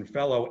colleagues and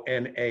fellow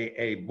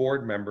NAA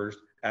board members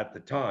at the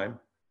time,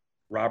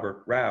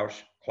 Robert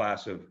Rausch,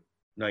 class of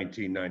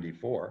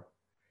 1994,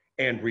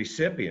 and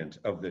recipient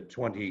of the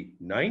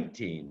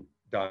 2019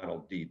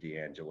 Donald D.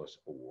 DeAngelis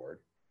Award,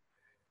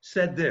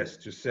 said this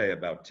to say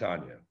about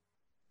Tanya.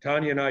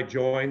 Tanya and I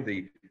joined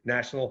the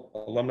National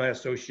Alumni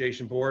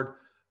Association Board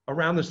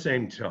around the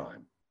same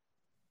time.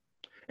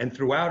 And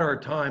throughout our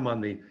time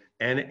on the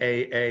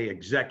NAA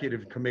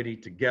Executive Committee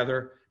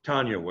together,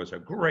 Tanya was a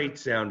great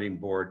sounding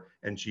board,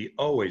 and she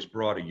always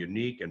brought a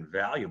unique and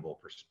valuable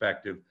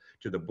perspective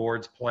to the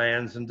board's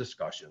plans and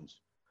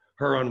discussions.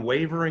 Her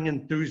unwavering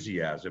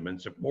enthusiasm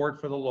and support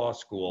for the law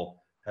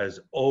school has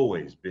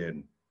always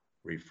been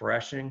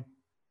refreshing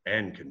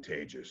and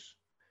contagious.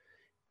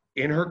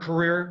 In her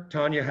career,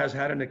 Tanya has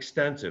had an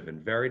extensive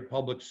and varied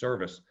public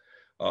service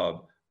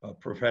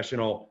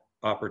professional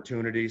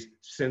opportunities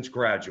since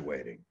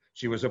graduating.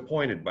 She was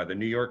appointed by the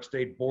New York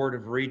State Board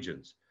of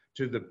Regents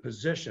to the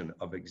position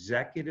of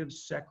Executive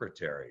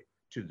Secretary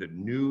to the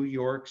New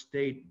York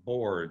State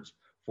Boards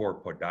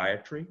for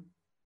Podiatry,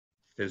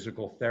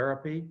 Physical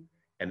Therapy,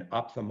 and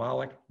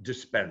Ophthalmic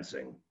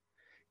Dispensing.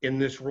 In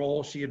this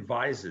role, she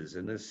advises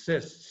and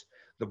assists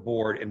the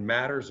board in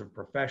matters of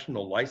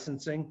professional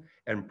licensing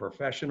and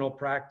professional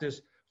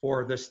practice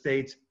for the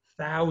state's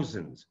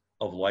thousands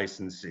of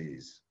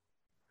licensees.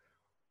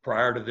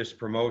 Prior to this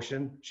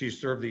promotion, she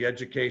served the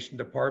Education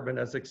Department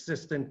as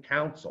Assistant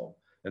Counsel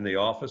in the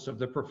Office of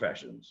the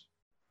Professions.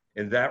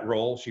 In that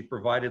role, she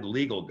provided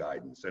legal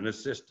guidance and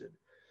assistance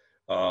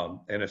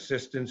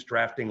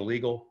drafting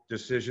legal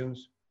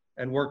decisions,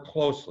 and worked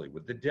closely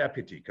with the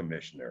Deputy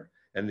Commissioner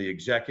and the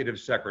Executive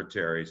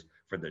Secretaries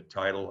for the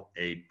Title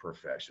VIII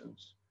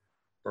professions.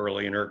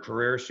 Early in her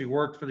career, she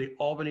worked for the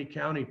Albany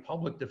County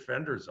Public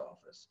Defender's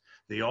Office,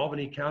 the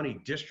Albany County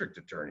District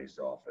Attorney's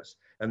Office,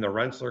 and the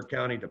Rensselaer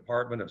County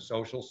Department of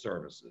Social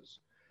Services.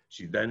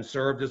 She then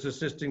served as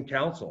Assistant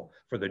Counsel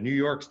for the New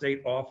York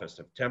State Office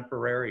of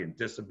Temporary and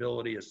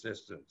Disability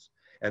Assistance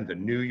and the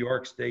New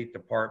York State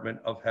Department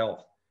of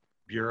Health,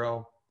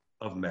 Bureau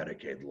of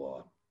Medicaid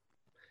Law.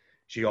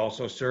 She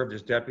also served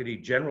as Deputy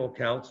General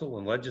Counsel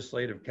and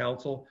Legislative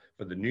Counsel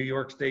for the New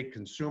York State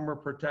Consumer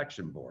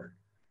Protection Board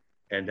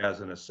and as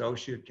an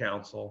Associate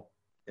Counsel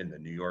in the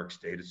New York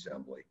State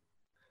Assembly.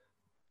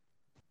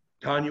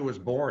 Tanya was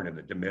born in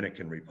the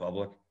Dominican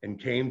Republic and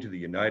came to the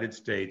United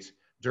States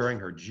during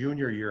her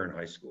junior year in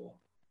high school.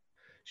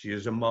 She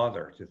is a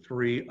mother to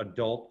 3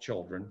 adult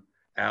children,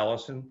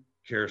 Allison,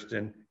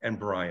 Kirsten, and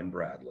Brian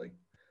Bradley.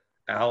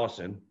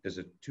 Allison is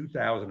a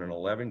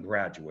 2011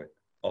 graduate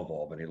of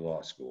Albany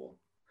Law School.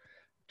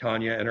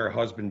 Tanya and her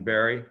husband,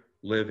 Barry,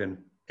 live in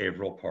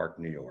Averill Park,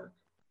 New York.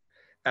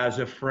 As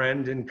a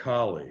friend and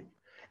colleague,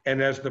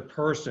 and as the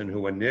person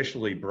who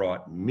initially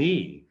brought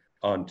me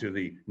onto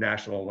the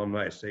National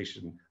Alumni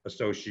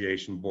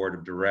Association Board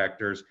of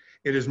Directors,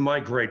 it is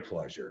my great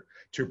pleasure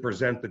to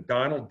present the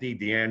Donald D.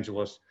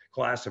 DeAngelis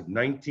Class of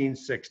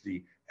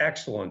 1960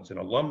 Excellence in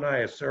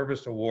Alumni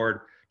Service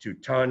Award to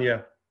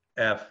Tanya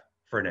F.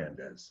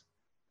 Fernandez.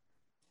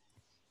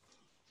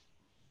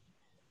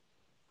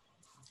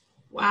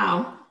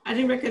 Wow, I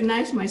didn't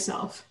recognize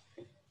myself.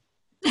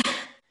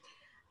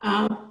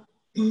 Hello,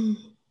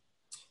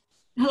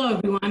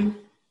 everyone.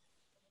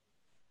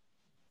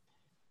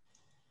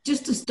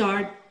 Just to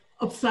start,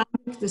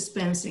 ophthalmic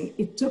dispensing.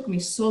 It took me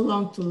so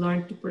long to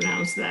learn to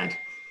pronounce that.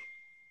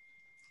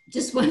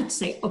 Just wanted to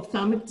say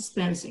ophthalmic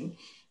dispensing.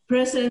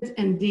 President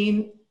and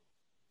Dean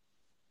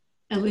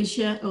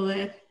Alicia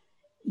Ouellette,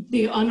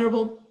 the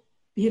Honorable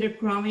Peter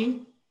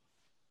Cromie,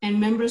 and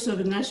members of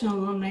the National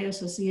Alumni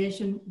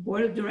Association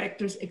Board of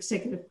Directors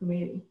Executive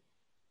Committee.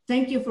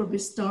 Thank you for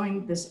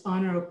bestowing this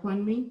honor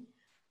upon me.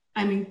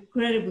 I'm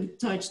incredibly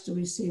touched to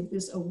receive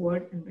this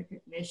award and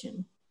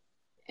recognition.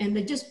 And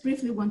I just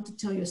briefly want to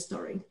tell you a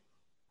story.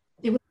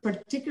 It was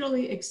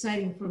particularly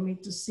exciting for me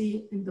to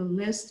see in the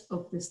list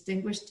of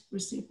distinguished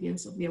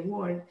recipients of the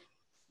award,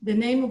 the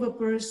name of a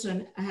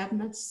person I have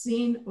not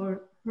seen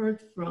or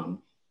heard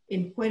from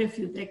in quite a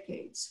few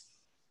decades.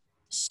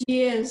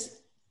 She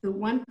is the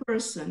one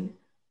person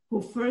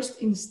who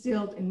first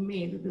instilled in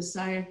me the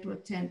desire to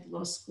attend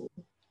law school.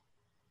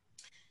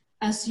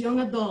 As young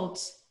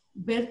adults,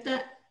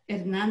 Berta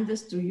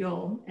Hernandez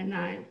Trujillo and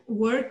I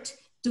worked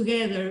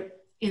together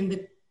in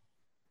the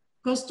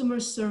Customer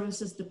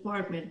Services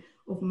Department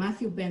of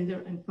Matthew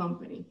Bender and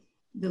Company,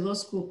 the law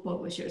school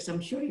publishers.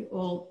 I'm sure you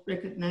all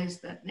recognize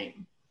that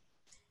name.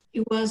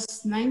 It was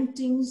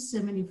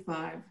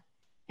 1975,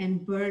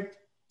 and Bert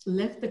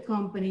left the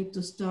company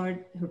to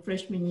start her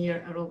freshman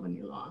year at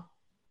Albany Law.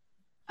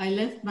 I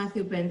left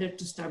Matthew Bender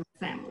to start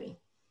my family.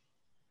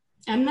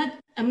 I'm not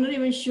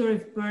even sure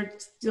if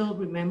Bert still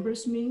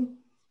remembers me,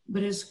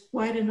 but it's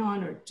quite an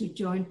honor to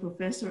join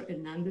Professor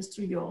Hernandez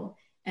Trujillo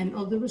and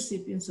all the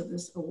recipients of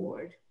this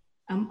award.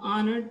 I'm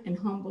honored and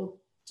humbled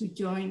to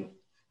join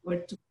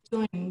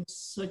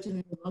such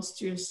an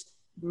illustrious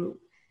group.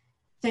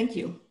 Thank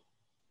you.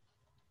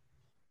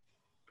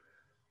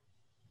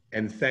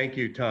 And thank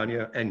you,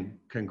 Tanya, and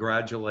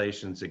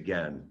congratulations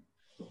again.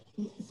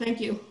 Thank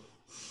you.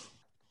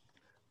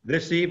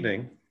 This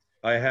evening,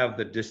 I have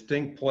the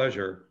distinct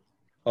pleasure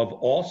of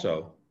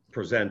also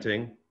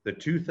presenting the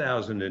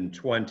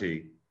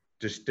 2020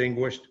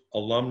 Distinguished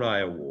Alumni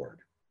Award.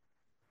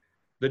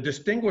 The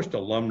Distinguished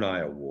Alumni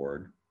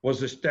Award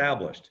was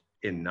established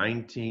in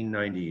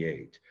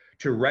 1998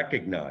 to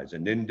recognize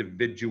an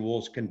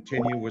individual's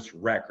continuous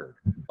record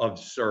of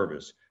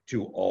service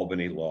to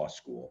Albany Law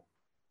School.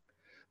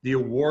 The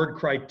award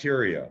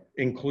criteria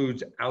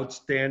includes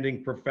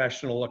outstanding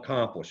professional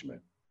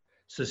accomplishment,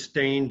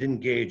 sustained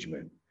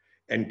engagement,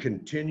 and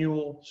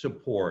continual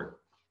support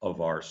of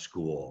our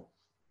school.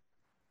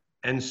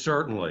 And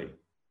certainly,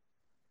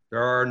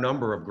 there are a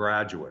number of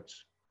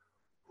graduates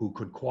who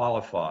could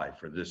qualify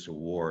for this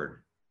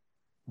award,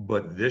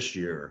 but this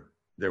year,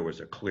 there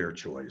was a clear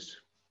choice.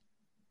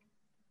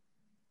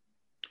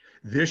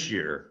 This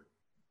year,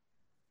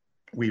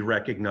 we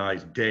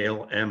recognize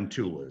Dale M.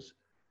 Tula's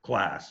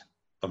class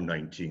of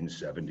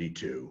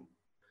 1972.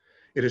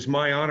 It is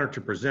my honor to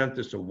present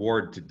this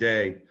award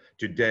today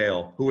to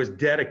Dale, who has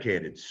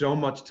dedicated so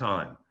much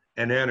time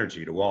and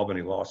energy to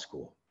Albany Law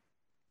School.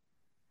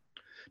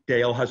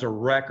 Dale has a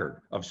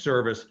record of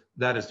service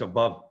that is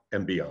above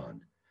and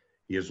beyond.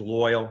 He is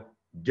loyal,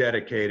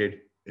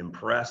 dedicated,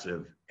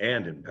 impressive,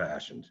 and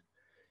impassioned.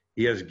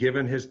 He has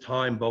given his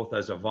time both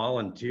as a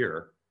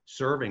volunteer,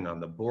 serving on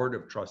the Board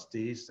of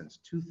Trustees since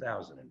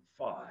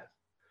 2005,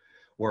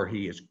 where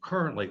he is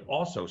currently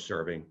also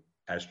serving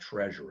as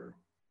treasurer.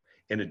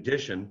 In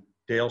addition,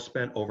 Dale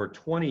spent over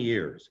 20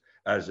 years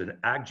as an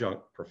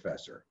adjunct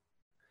professor,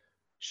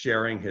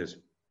 sharing his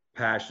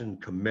passion,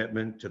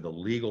 commitment to the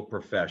legal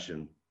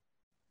profession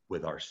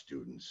with our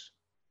students.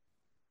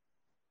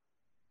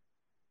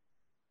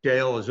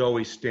 Dale is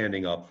always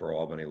standing up for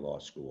Albany Law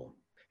School.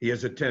 He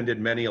has attended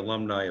many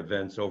alumni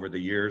events over the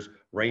years,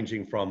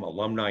 ranging from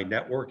alumni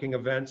networking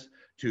events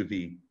to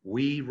the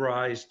We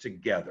Rise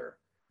Together,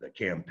 the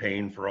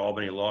campaign for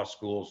Albany Law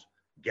School's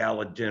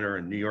gala dinner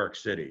in New York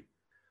City,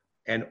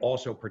 and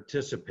also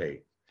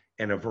participate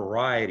in a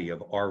variety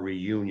of our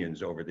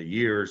reunions over the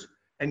years,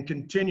 and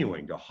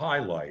continuing to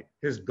highlight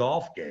his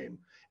golf game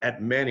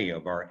at many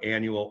of our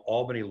annual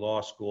Albany Law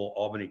School,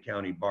 Albany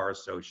County Bar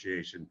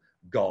Association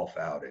golf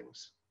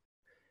outings.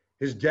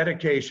 His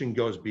dedication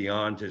goes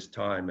beyond his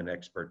time and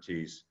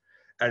expertise,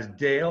 as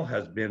Dale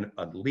has been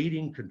a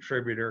leading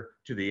contributor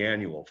to the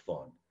annual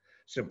fund,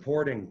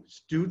 supporting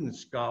student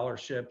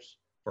scholarships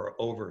for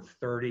over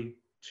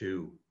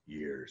 32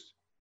 years.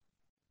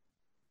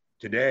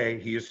 Today,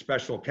 he is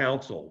special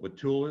counsel with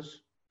Tulis,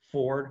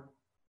 Ford,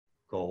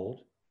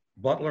 Gold,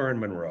 Butler, and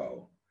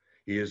Monroe.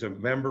 He is a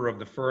member of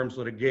the firm's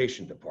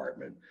litigation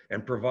department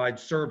and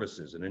provides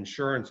services in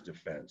insurance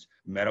defense,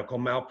 medical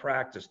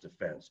malpractice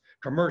defense,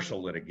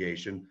 commercial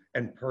litigation,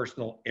 and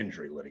personal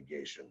injury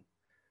litigation.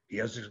 He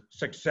has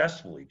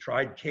successfully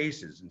tried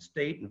cases in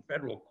state and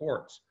federal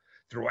courts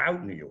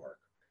throughout New York.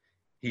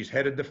 He's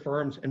headed the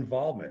firm's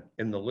involvement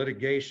in the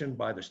litigation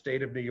by the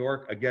state of New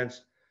York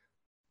against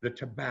the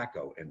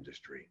tobacco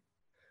industry.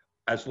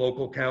 As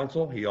local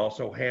counsel, he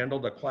also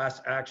handled a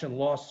class action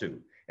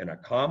lawsuit in a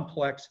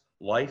complex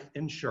life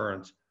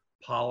insurance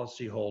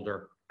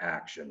policyholder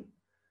action.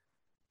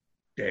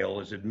 Dale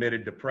is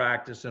admitted to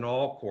practice in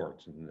all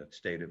courts in the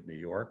state of New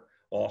York,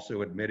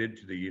 also admitted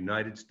to the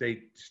United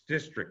States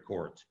District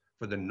Courts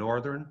for the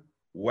Northern,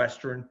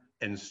 Western,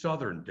 and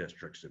Southern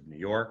districts of New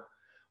York,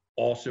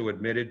 also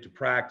admitted to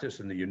practice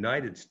in the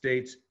United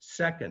States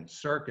Second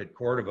Circuit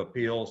Court of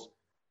Appeals,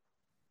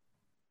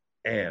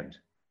 and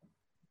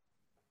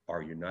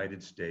our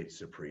United States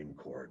Supreme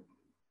Court.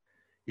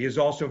 He is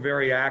also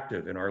very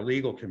active in our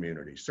legal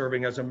community,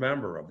 serving as a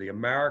member of the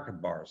American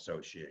Bar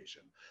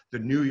Association, the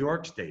New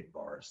York State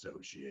Bar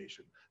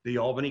Association, the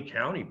Albany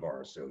County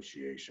Bar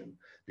Association,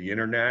 the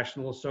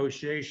International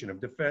Association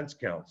of Defense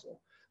Counsel,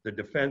 the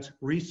Defense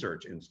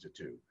Research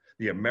Institute,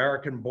 the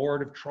American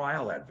Board of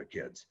Trial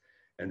Advocates,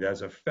 and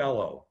as a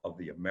fellow of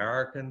the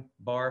American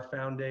Bar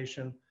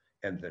Foundation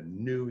and the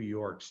New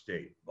York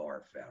State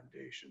Bar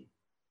Foundation.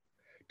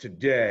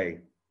 Today,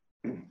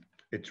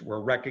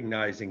 we're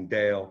recognizing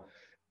Dale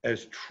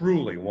as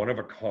truly one of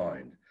a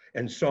kind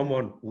and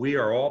someone we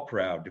are all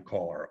proud to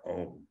call our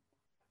own.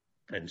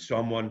 and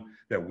someone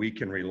that we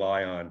can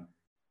rely on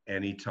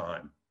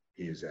anytime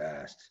he is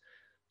asked.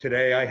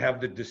 Today, I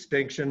have the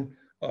distinction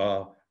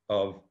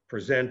of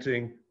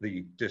presenting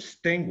the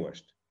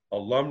Distinguished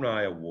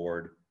Alumni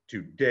Award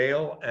to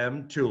Dale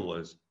M.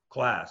 Tula's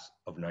class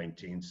of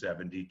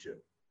 1972.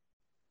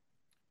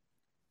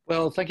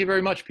 Well, thank you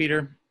very much,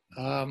 Peter.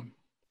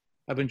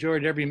 I've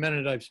enjoyed every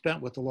minute I've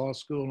spent with the law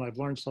school, and I've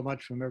learned so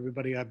much from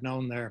everybody I've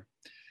known there.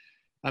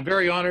 I'm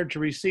very honored to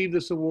receive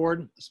this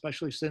award,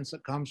 especially since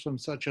it comes from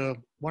such a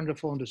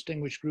wonderful and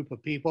distinguished group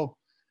of people,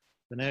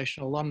 the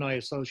National Alumni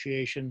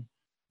Association,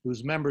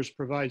 whose members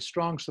provide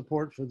strong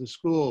support for the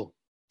school.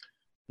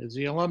 It's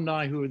the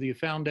alumni who are the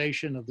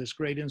foundation of this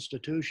great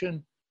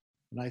institution,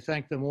 and I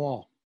thank them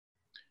all.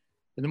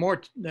 In the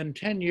more than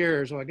 10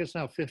 years, or I guess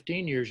now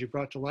 15 years you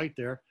brought to light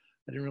there,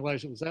 I didn't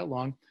realize it was that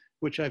long,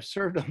 which I've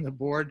served on the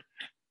board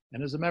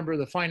and as a member of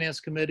the Finance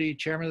Committee,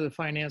 Chairman of the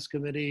Finance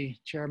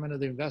Committee, Chairman of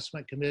the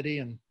Investment Committee,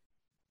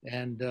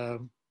 and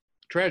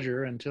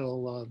Treasurer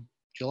until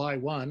July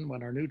 1,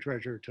 when our new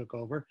Treasurer took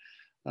over.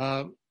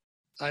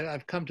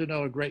 I've come to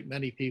know a great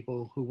many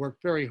people who work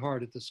very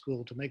hard at the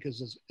school to make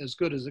us as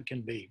good as it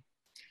can be.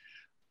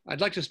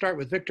 I'd like to start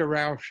with Victor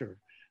Rauscher,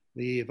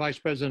 the Vice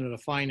President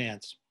of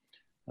Finance.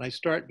 And I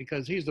start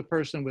because he's the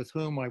person with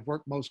whom I've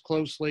worked most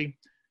closely.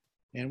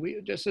 And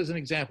we, just as an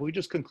example, we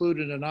just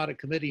concluded an audit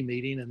committee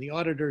meeting, and the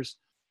auditors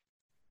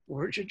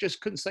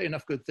just couldn't say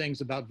enough good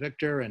things about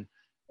Victor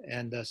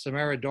and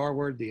Samara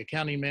Darward, the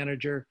accounting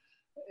manager,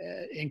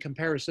 in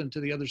comparison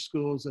to the other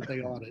schools that they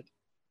audit.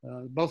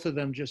 Both of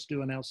them just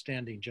do an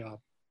outstanding job.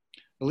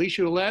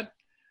 Alicia Ouellette,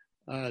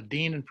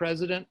 Dean and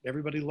President,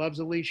 everybody loves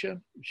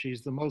Alicia.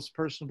 She's the most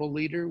personable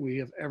leader we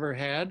have ever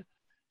had,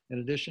 in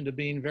addition to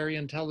being very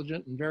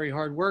intelligent and very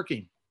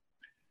hardworking.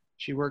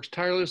 She works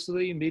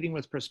tirelessly, meeting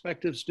with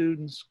prospective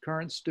students,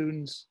 current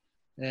students,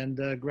 and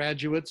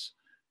graduates,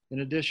 in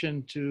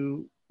addition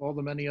to all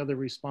the many other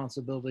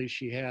responsibilities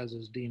she has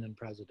as Dean and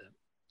President.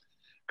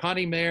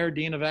 Connie Mayer,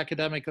 Dean of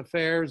Academic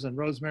Affairs, and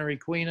Rosemary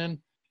Queenan,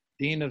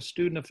 Dean of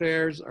Student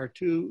Affairs, are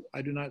two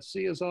I do not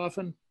see as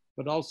often,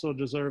 but also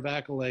deserve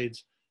accolades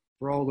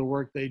for all the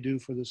work they do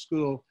for the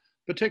school,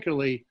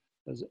 particularly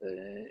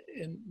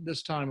in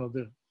this time of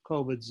the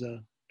COVID's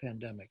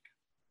pandemic.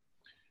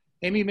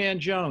 Amy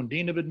Mangione,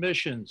 Dean of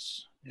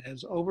Admissions,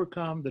 has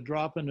overcome the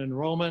drop in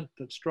enrollment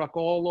that struck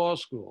all law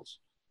schools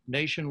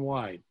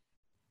nationwide.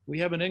 We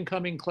have an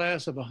incoming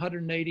class of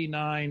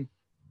 189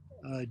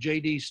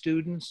 JD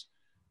students.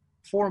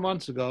 4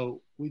 months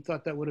ago, we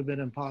thought that would have been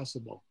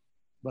impossible,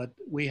 but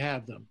we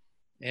have them,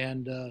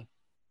 and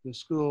the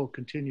school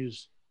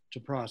continues to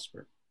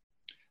prosper.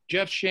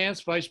 Jeff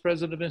Shantz, Vice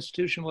President of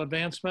Institutional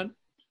Advancement,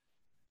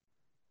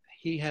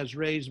 he has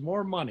raised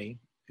more money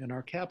in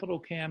our capital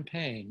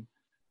campaign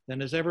than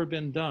has ever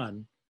been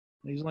done.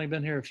 He's only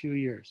been here a few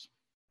years.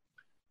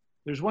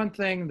 There's one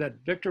thing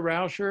that Victor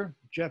Rauscher,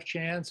 Jeff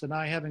Shantz, and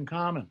I have in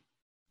common.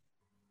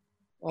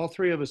 All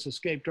three of us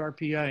escaped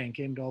RPA and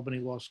came to Albany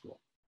Law School.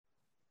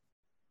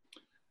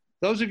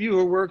 Those of you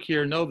who work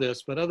here know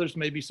this, but others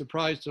may be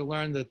surprised to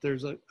learn that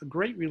there's a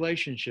great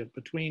relationship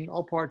between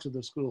all parts of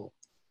the school.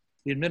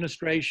 The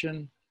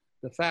administration,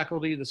 the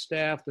faculty, the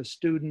staff, the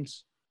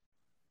students,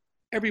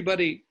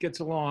 everybody gets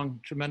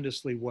along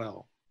tremendously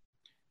well.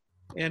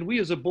 And we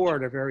as a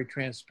board are very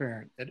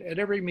transparent. At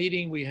every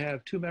meeting, we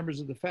have 2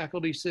 members of the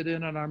faculty sit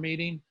in on our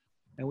meeting,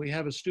 and we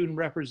have a student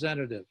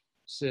representative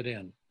sit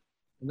in.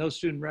 And those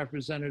student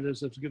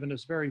representatives have given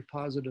us very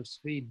positive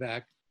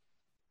feedback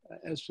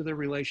as to their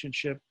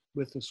relationship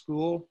with the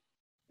school,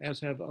 as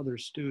have other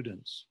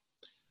students.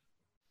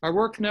 Our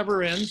work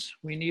never ends.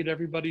 We need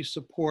everybody's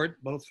support,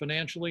 both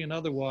financially and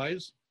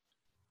otherwise.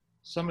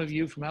 Some of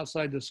you from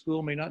outside the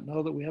school may not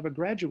know that we have a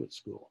graduate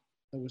school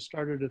that was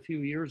started a few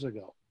years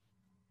ago.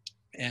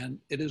 And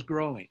it is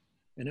growing,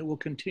 and it will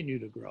continue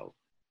to grow.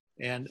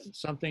 And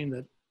something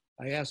that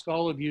I ask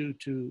all of you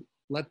to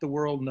let the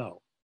world know.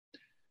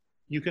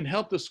 You can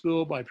help the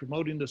school by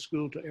promoting the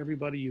school to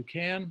everybody you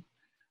can.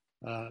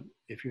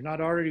 If you're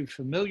not already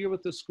familiar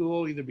with the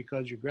school, either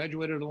because you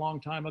graduated a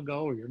long time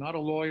ago or you're not a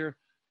lawyer,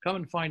 come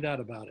and find out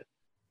about it.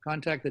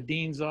 Contact the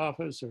dean's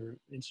office or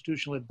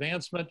institutional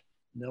advancement,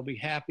 and they'll be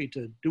happy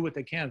to do what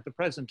they can at the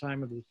present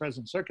time of the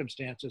present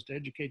circumstances to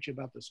educate you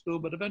about the school,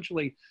 but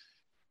eventually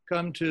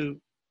come to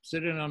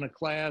sit in on a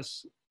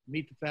class,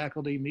 meet the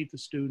faculty, meet the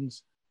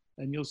students,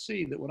 and you'll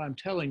see that what I'm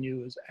telling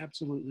you is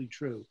absolutely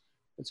true.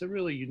 It's a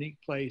really unique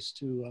place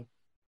to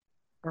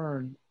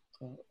earn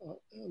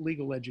a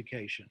legal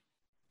education.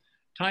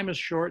 Time is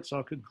short, so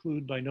I'll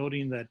conclude by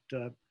noting that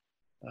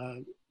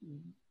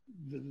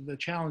the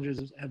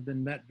challenges have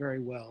been met very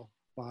well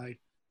by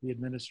the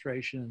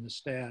administration and the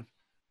staff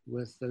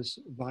with this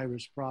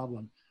virus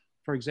problem.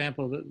 For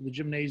example, the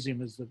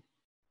gymnasium is the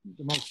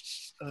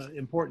most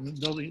important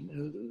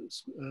building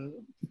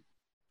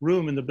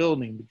room in the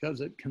building because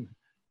it can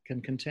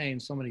contain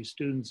so many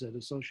students at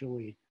a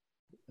socially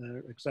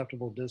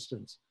acceptable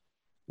distance.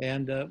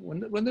 And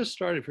when this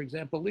started, for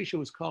example, Alicia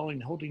was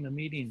holding a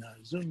meeting,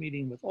 a Zoom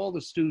meeting with all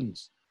the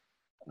students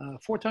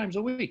 4 times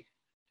a week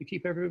to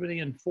keep everybody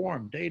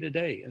informed day to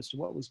day as to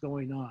what was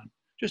going on.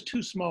 Just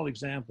two small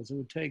examples. It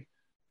would take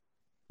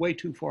way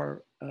too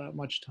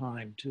much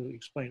time to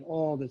explain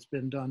all that's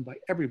been done by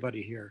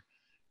everybody here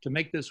to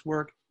make this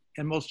work.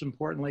 And most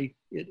importantly,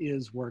 it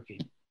is working.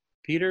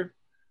 Peter,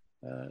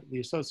 the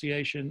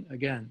association,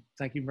 again,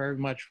 thank you very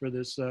much for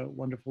this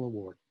wonderful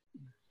award.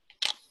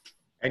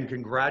 And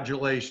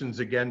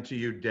congratulations again to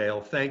you, Dale.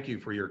 Thank you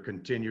for your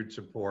continued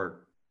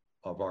support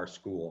of our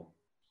school.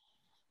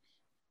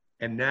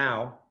 And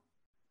now,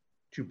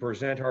 to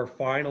present our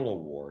final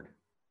award,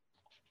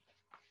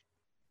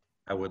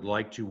 I would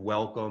like to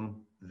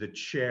welcome the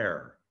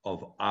chair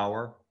of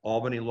our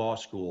Albany Law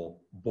School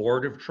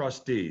Board of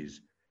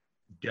Trustees,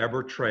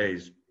 Deborah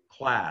Trey's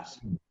class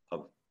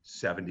of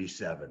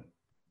 77.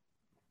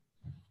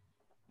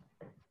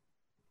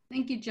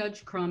 Thank you,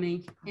 Judge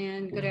Crummy,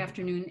 and good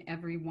afternoon,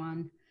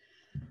 everyone.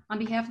 On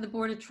behalf of the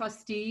Board of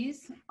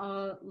Trustees,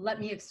 let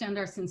me extend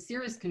our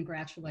sincerest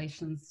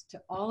congratulations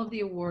to all of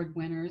the award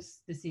winners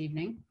this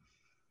evening.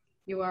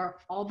 You are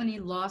Albany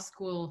Law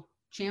School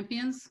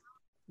champions,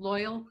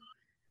 loyal,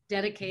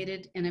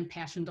 dedicated, and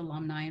impassioned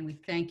alumni, and we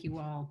thank you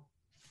all.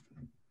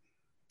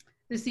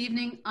 This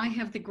evening, I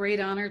have the great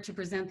honor to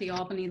present the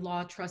Albany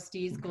Law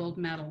Trustees Gold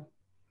Medal.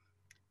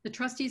 The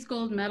Trustees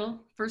Gold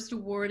Medal, first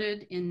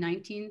awarded in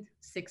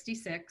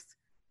 1966,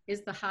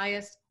 is the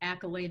highest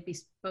accolade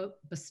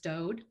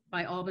bestowed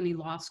by Albany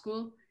Law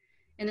School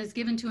and is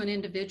given to an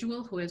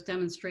individual who has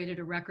demonstrated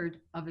a record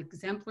of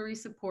exemplary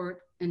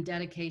support and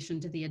dedication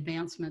to the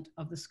advancement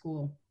of the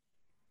school.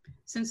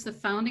 Since the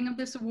founding of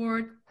this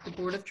award, the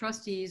Board of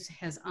Trustees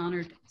has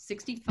honored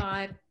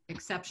 65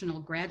 exceptional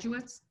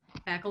graduates,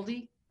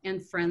 faculty,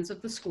 and friends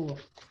of the school.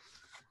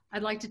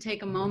 I'd like to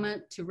take a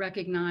moment to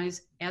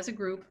recognize, as a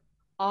group,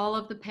 all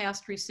of the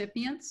past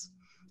recipients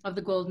of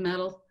the gold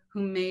medal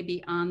who may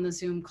be on the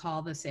Zoom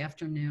call this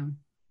afternoon.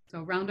 So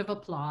a round of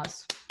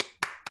applause.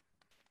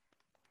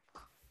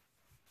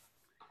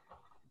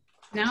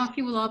 Now, if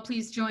you will all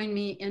please join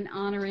me in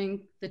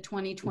honoring the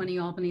 2020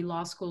 Albany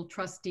Law School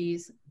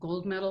Trustees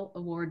Gold Medal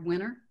Award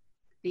winner,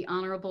 the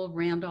Honorable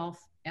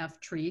Randolph F.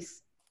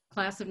 Treese,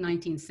 class of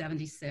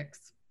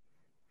 1976.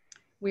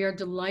 We are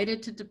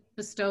delighted to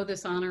bestow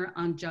this honor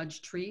on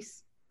Judge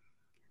Treese.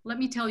 Let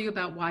me tell you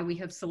about why we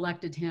have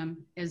selected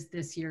him as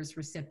this year's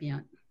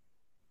recipient.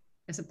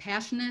 As a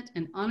passionate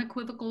and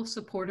unequivocal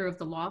supporter of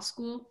the law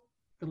school,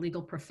 the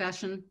legal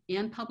profession,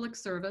 and public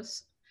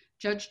service,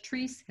 Judge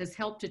Treese has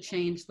helped to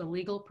change the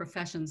legal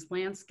profession's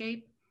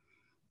landscape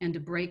and to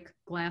break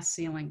glass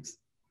ceilings.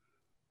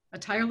 A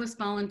tireless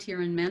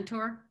volunteer and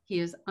mentor, he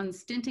has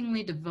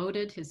unstintingly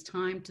devoted his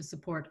time to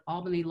support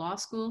Albany Law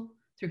School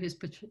through his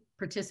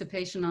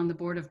participation on the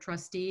Board of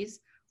Trustees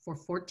for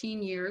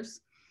 14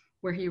 years,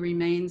 where he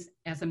remains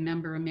as a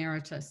member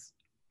emeritus.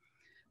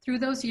 Through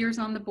those years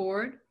on the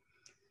board,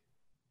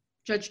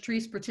 Judge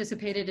Treese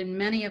participated in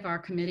many of our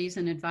committees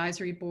and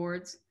advisory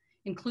boards,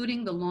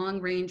 including the Long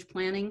Range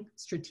Planning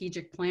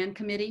Strategic Plan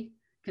Committee,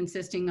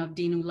 consisting of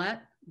Dean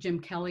Ouellette, Jim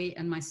Kelly,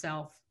 and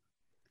myself.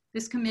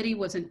 This committee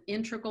was an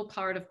integral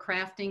part of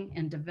crafting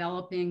and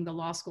developing the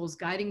law school's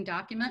guiding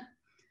document,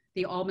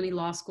 the Albany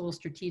Law School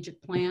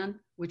Strategic Plan,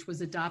 which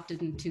was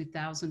adopted in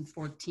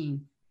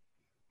 2014.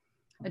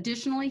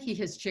 Additionally, he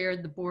has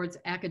chaired the board's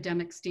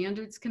Academic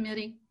Standards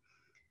Committee.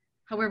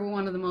 However,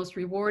 one of the most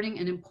rewarding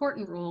and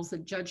important roles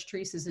that Judge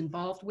Treese is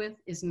involved with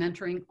is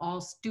mentoring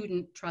all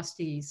student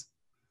trustees.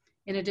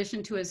 In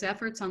addition to his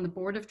efforts on the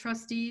Board of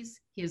Trustees,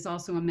 he is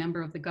also a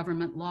member of the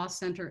Government Law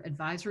Center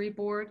Advisory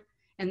Board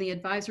and the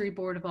Advisory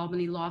Board of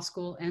Albany Law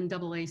School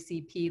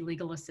NAACP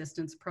Legal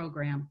Assistance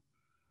Program.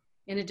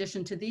 In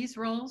addition to these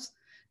roles,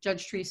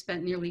 Judge Treese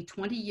spent nearly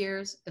 20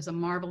 years as a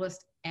marvelous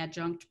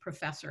adjunct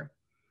professor.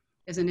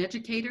 As an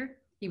educator,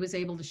 he was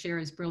able to share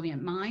his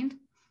brilliant mind,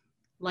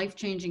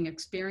 life-changing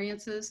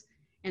experiences,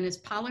 and his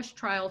polished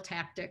trial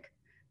tactic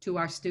to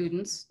our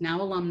students, now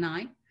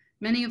alumni,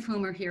 many of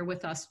whom are here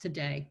with us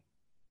today.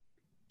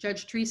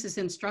 Judge Treese has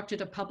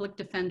instructed a public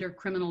defender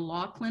criminal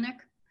law clinic,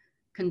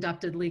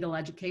 conducted legal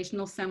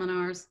educational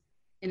seminars,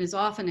 and is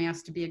often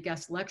asked to be a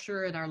guest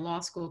lecturer at our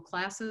law school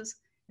classes,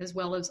 as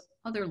well as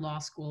other law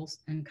schools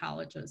and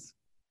colleges.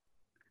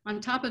 On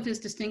top of his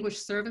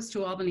distinguished service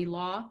to Albany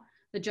Law,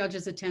 the judge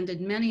has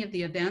attended many of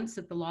the events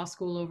at the law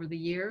school over the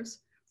years,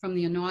 from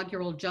the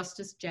inaugural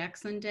Justice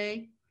Jackson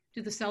Day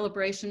to the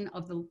celebration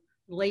of the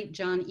late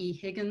John E.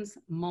 Higgins'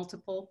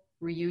 multiple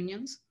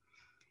reunions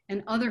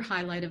and other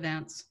highlight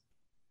events.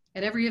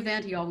 At every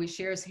event, he always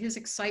shares his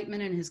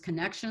excitement and his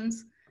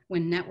connections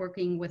when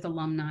networking with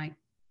alumni.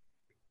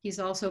 He's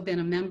also been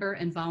a member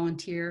and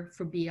volunteer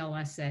for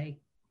BLSA.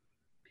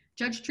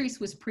 Judge Treese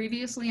was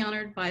previously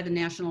honored by the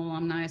National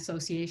Alumni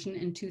Association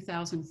in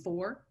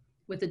 2004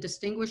 with the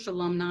Distinguished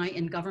Alumni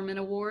in Government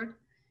Award,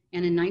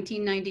 and in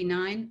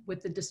 1999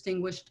 with the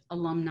Distinguished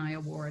Alumni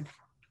Award.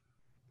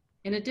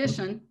 In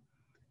addition,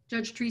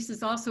 Judge Treese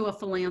is also a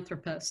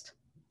philanthropist,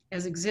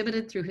 as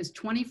exhibited through his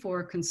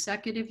 24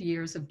 consecutive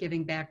years of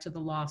giving back to the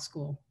law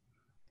school.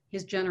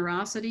 His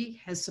generosity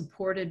has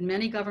supported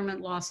many Government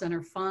Law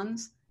Center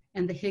funds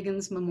and the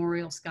Higgins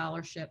Memorial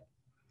Scholarship.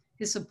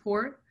 His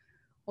support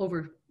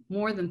over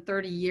more than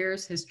 30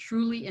 years has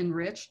truly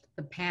enriched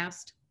the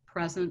past,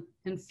 present,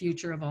 and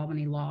future of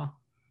Albany law.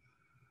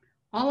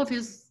 All of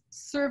his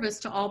service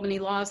to Albany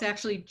law is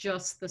actually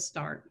just the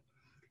start.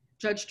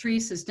 Judge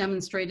Treese has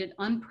demonstrated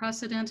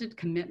unprecedented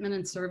commitment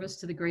and service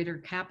to the greater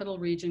Capital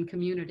Region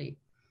community.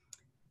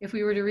 If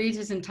we were to read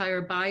his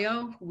entire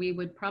bio, we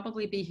would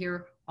probably be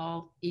here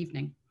all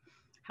evening.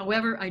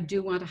 However, I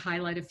do want to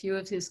highlight a few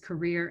of his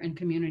career and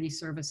community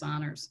service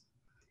honors.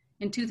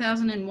 In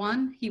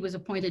 2001, he was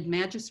appointed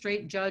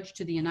Magistrate Judge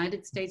to the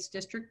United States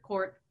District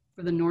Court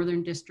for the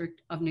Northern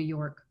District of New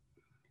York.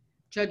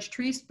 Judge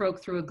Treese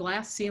broke through a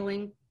glass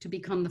ceiling to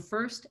become the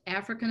first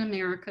African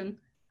American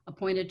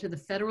appointed to the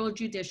federal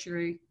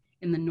judiciary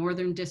in the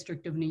Northern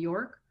District of New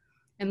York,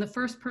 and the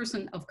first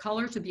person of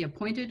color to be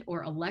appointed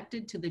or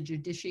elected to the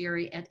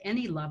judiciary at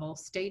any level,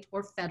 state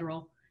or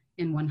federal,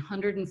 in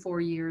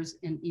 104 years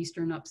in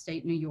Eastern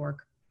Upstate New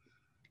York.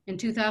 In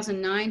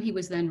 2009, he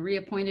was then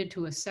reappointed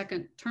to a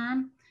second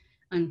term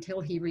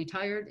until he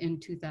retired in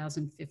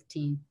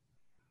 2015.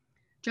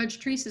 Judge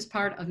Treese is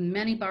part of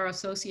many bar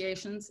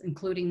associations,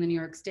 including the New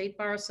York State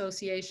Bar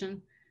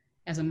Association,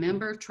 as a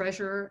member,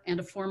 treasurer, and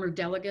a former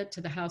delegate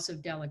to the House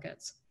of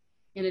Delegates.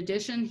 In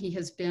addition, he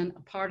has been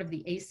a part of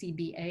the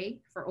ACBA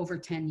for over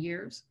 10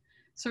 years,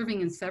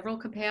 serving in several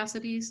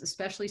capacities,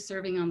 especially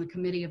serving on the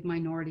Committee of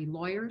Minority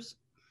Lawyers.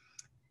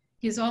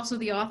 He is also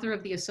the author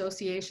of the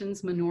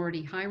association's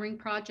Minority Hiring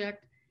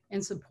Project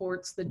and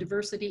supports the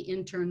Diversity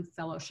Intern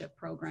Fellowship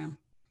Program.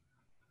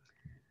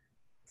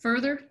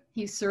 Further,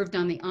 he served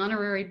on the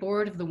honorary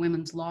board of the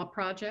Women's Law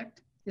Project,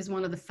 is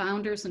one of the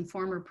founders and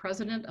former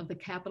president of the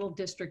Capital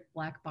District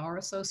Black Bar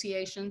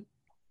Association,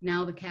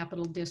 now the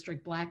Capital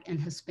District Black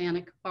and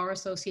Hispanic Bar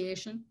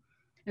Association,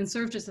 and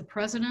served as the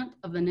president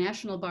of the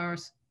National Bar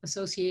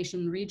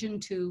Association Region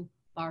 2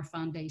 Bar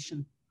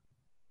Foundation.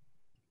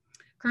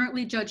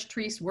 Currently, Judge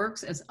Treese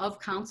works as of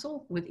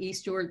counsel with E.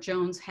 Stewart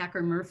Jones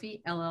Hacker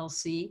Murphy,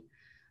 LLC,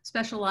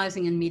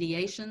 specializing in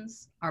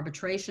mediations,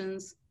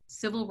 arbitrations,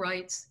 civil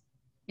rights,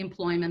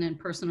 employment, and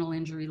personal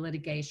injury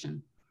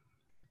litigation.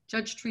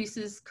 Judge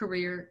Treese's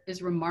career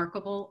is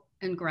remarkable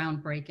and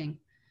groundbreaking,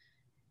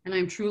 and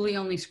I'm truly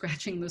only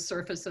scratching the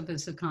surface of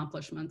his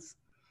accomplishments.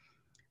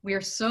 We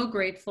are so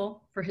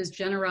grateful for his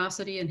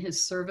generosity and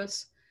his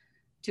service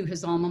to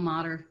his alma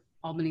mater,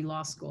 Albany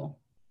Law School,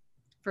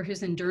 for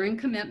his enduring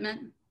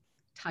commitment,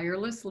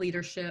 tireless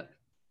leadership,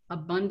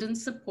 abundant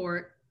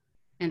support,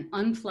 and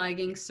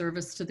unflagging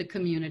service to the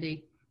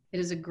community. It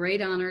is a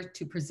great honor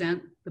to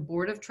present the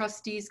Board of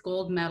Trustees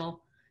Gold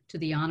Medal to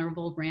the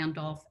Honorable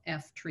Randolph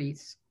F.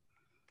 Treese.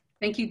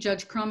 Thank you,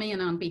 Judge Crummy,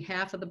 and on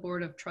behalf of the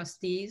Board of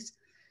Trustees,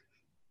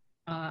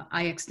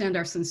 I extend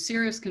our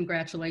sincerest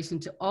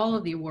congratulations to all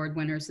of the award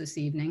winners this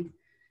evening.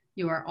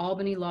 You are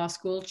Albany Law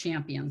School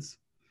champions.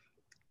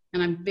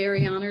 And I'm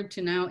very honored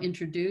to now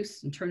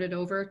introduce and turn it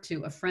over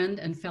to a friend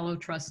and fellow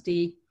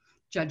trustee,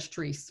 Judge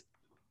Treese.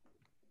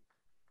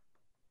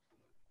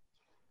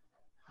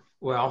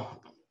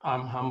 Well,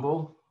 I'm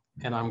humble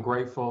and I'm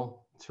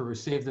grateful to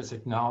receive this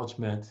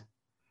acknowledgement,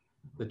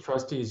 the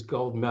Trustees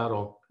Gold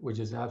Medal, which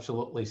is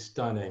absolutely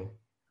stunning,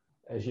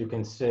 as you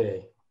can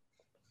see.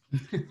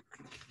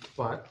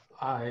 But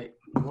I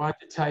want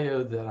to tell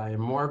you that I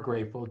am more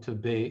grateful to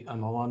be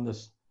an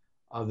alumnus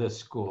of this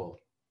school.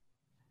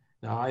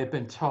 Now, I have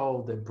been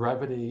told that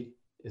brevity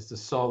is the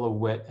soul of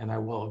wit, and I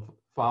will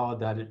follow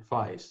that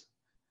advice.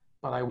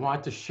 But I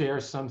want to share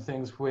some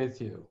things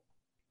with you.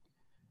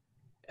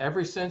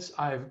 Ever since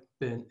I've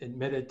been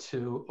admitted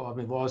to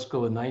Albany Law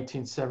School in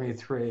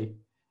 1973,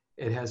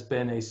 it has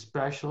been a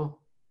special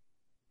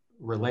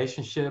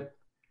relationship,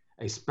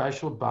 a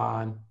special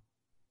bond,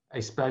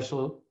 a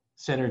special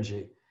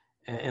synergy.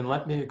 And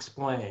let me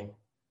explain.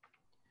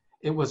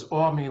 It was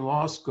Albany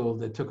Law School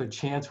that took a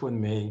chance with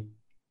me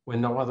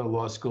when no other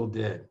law school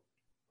did.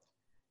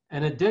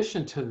 In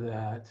addition to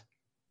that,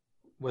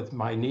 with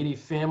my needy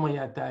family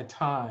at that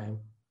time,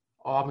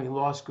 Albany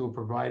Law School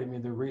provided me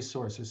the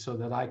resources so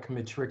that I can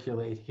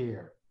matriculate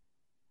here.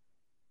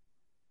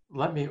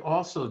 Let me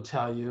also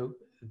tell you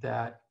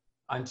that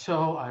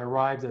until I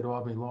arrived at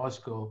Albany Law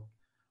School,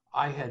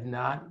 I had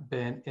not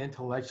been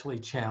intellectually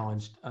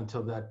challenged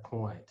until that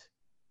point.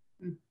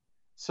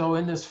 So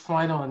in this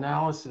final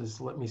analysis,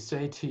 let me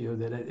say to you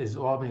that it is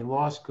Albany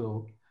Law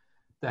School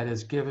that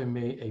has given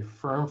me a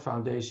firm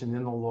foundation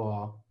in the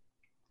law,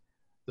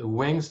 the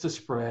wings to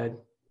spread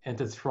and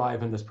to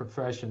thrive in this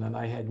profession. And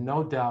I had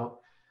no doubt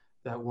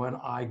that when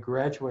I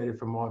graduated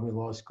from Albany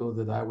Law School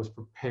that I was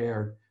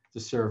prepared to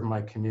serve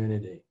my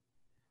community.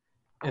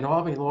 And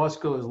Albany Law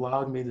School has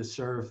allowed me to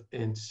serve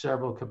in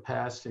several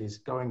capacities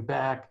going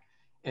back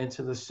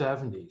into the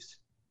 70s.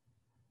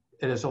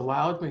 It has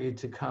allowed me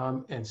to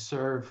come and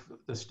serve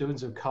the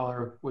students of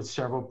color with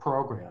several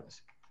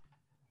programs.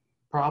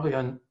 Probably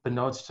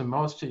unbeknownst to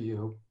most of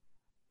you,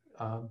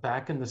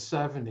 back in the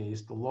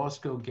 70s, the law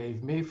school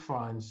gave me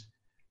funds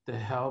to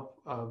help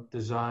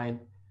design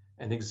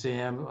an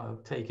exam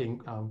taking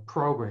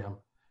program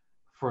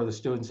for the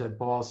students at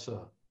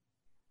Balsa.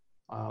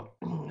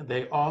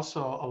 They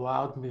also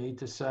allowed me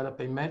to set up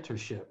a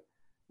mentorship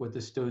with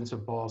the students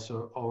of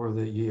Balsa over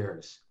the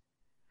years.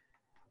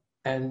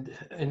 And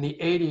in the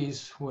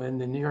 80s, when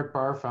the New York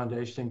Bar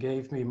Foundation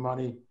gave me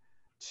money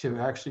to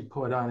actually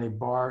put on a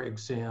bar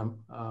exam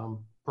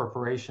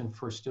preparation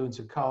for students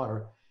of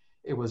color,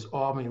 it was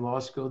Albany Law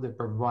School that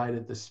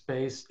provided the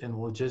space and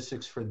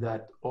logistics for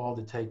that all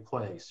to take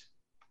place.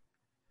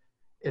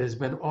 It has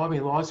been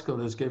Albany Law School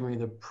that has given me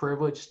the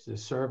privilege to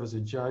serve as a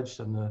judge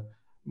on the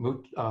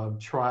moot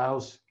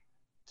trials,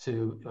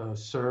 to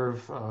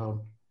serve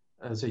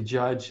as a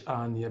judge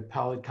on the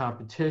appellate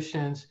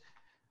competitions,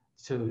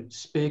 to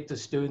speak to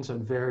students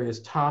on various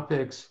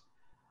topics,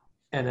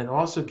 and it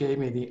also gave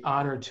me the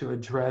honor to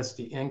address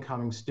the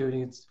incoming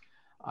students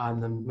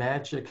on the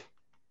magic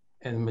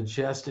and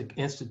majestic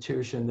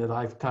institution that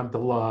I've come to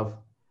love,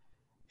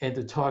 and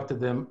to talk to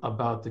them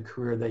about the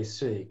career they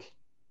seek.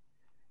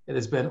 It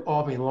has been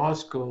Albany Law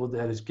School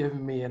that has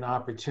given me an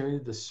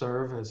opportunity to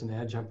serve as an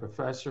adjunct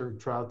professor of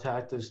trial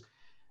tactics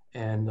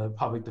and the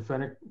public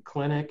defender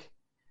clinic.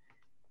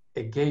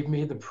 It gave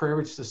me the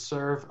privilege to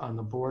serve on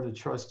the board of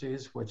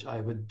trustees, which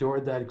I've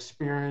adored that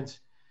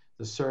experience,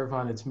 to serve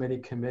on its many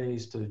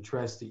committees to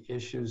address the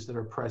issues that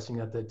are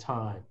pressing at that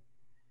time.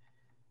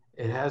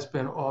 It has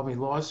been Albany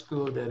Law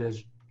School that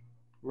has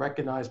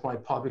recognized my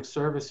public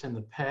service in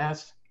the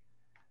past.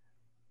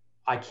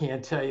 I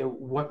can't tell you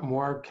what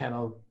more can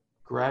a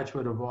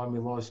graduate of Albany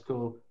Law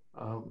School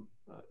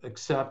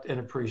accept and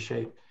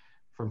appreciate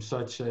from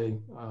such a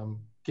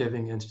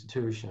giving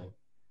institution.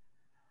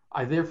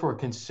 I therefore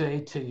can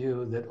say to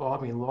you that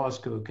Albany Law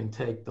School can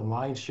take the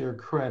lion's share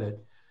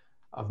credit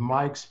of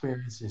my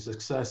experience and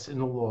success in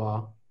the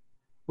law,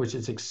 which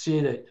has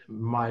exceeded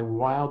my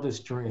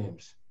wildest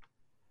dreams.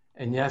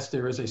 And yes,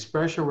 there is a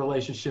special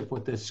relationship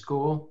with this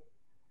school.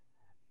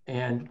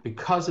 And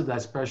because of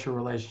that special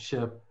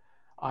relationship,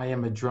 I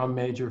am a drum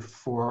major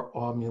for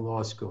Albany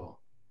Law School.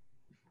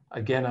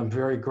 Again, I'm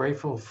very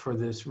grateful for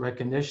this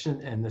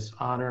recognition and this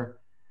honor,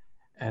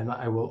 and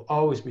I will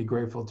always be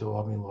grateful to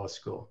Albany Law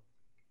School.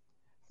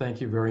 Thank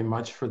you very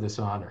much for this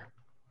honor.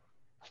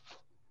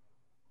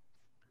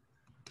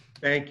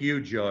 Thank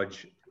you,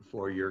 Judge,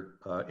 for your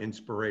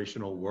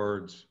inspirational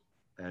words,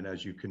 and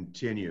as you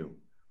continue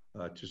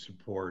to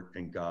support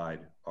and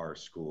guide our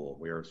school.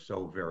 We are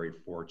so very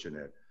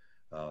fortunate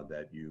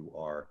that you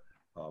are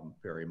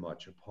very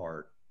much a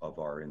part of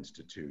our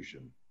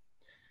institution.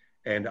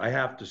 And I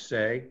have to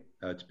say,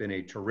 it's been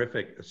a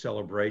terrific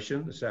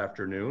celebration this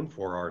afternoon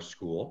for our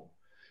school.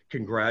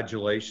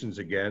 Congratulations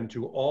again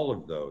to all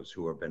of those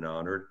who have been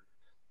honored,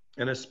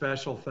 and a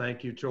special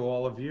thank you to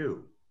all of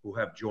you who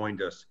have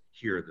joined us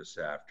here this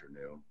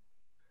afternoon.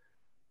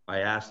 I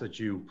ask that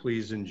you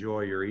please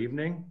enjoy your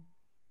evening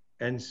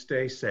and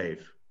stay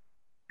safe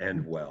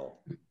and well.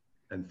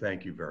 And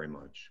thank you very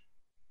much.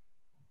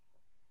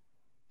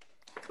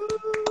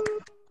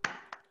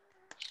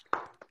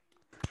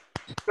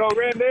 Go,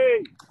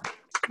 Randy.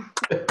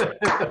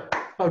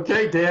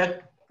 Okay,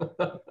 Dan.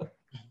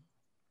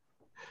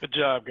 Good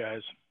job,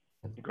 guys.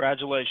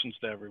 Congratulations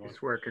to everyone.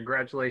 Nice work.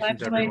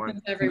 Congratulations,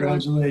 everyone.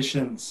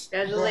 Congratulations.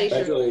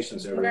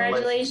 Congratulations.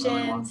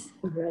 Congratulations.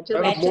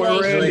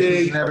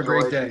 Congratulations. Have a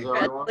great day.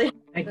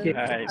 Thank you.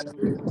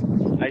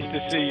 Nice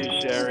to see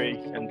you, Sherry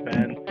and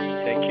Ben.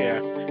 Take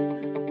care.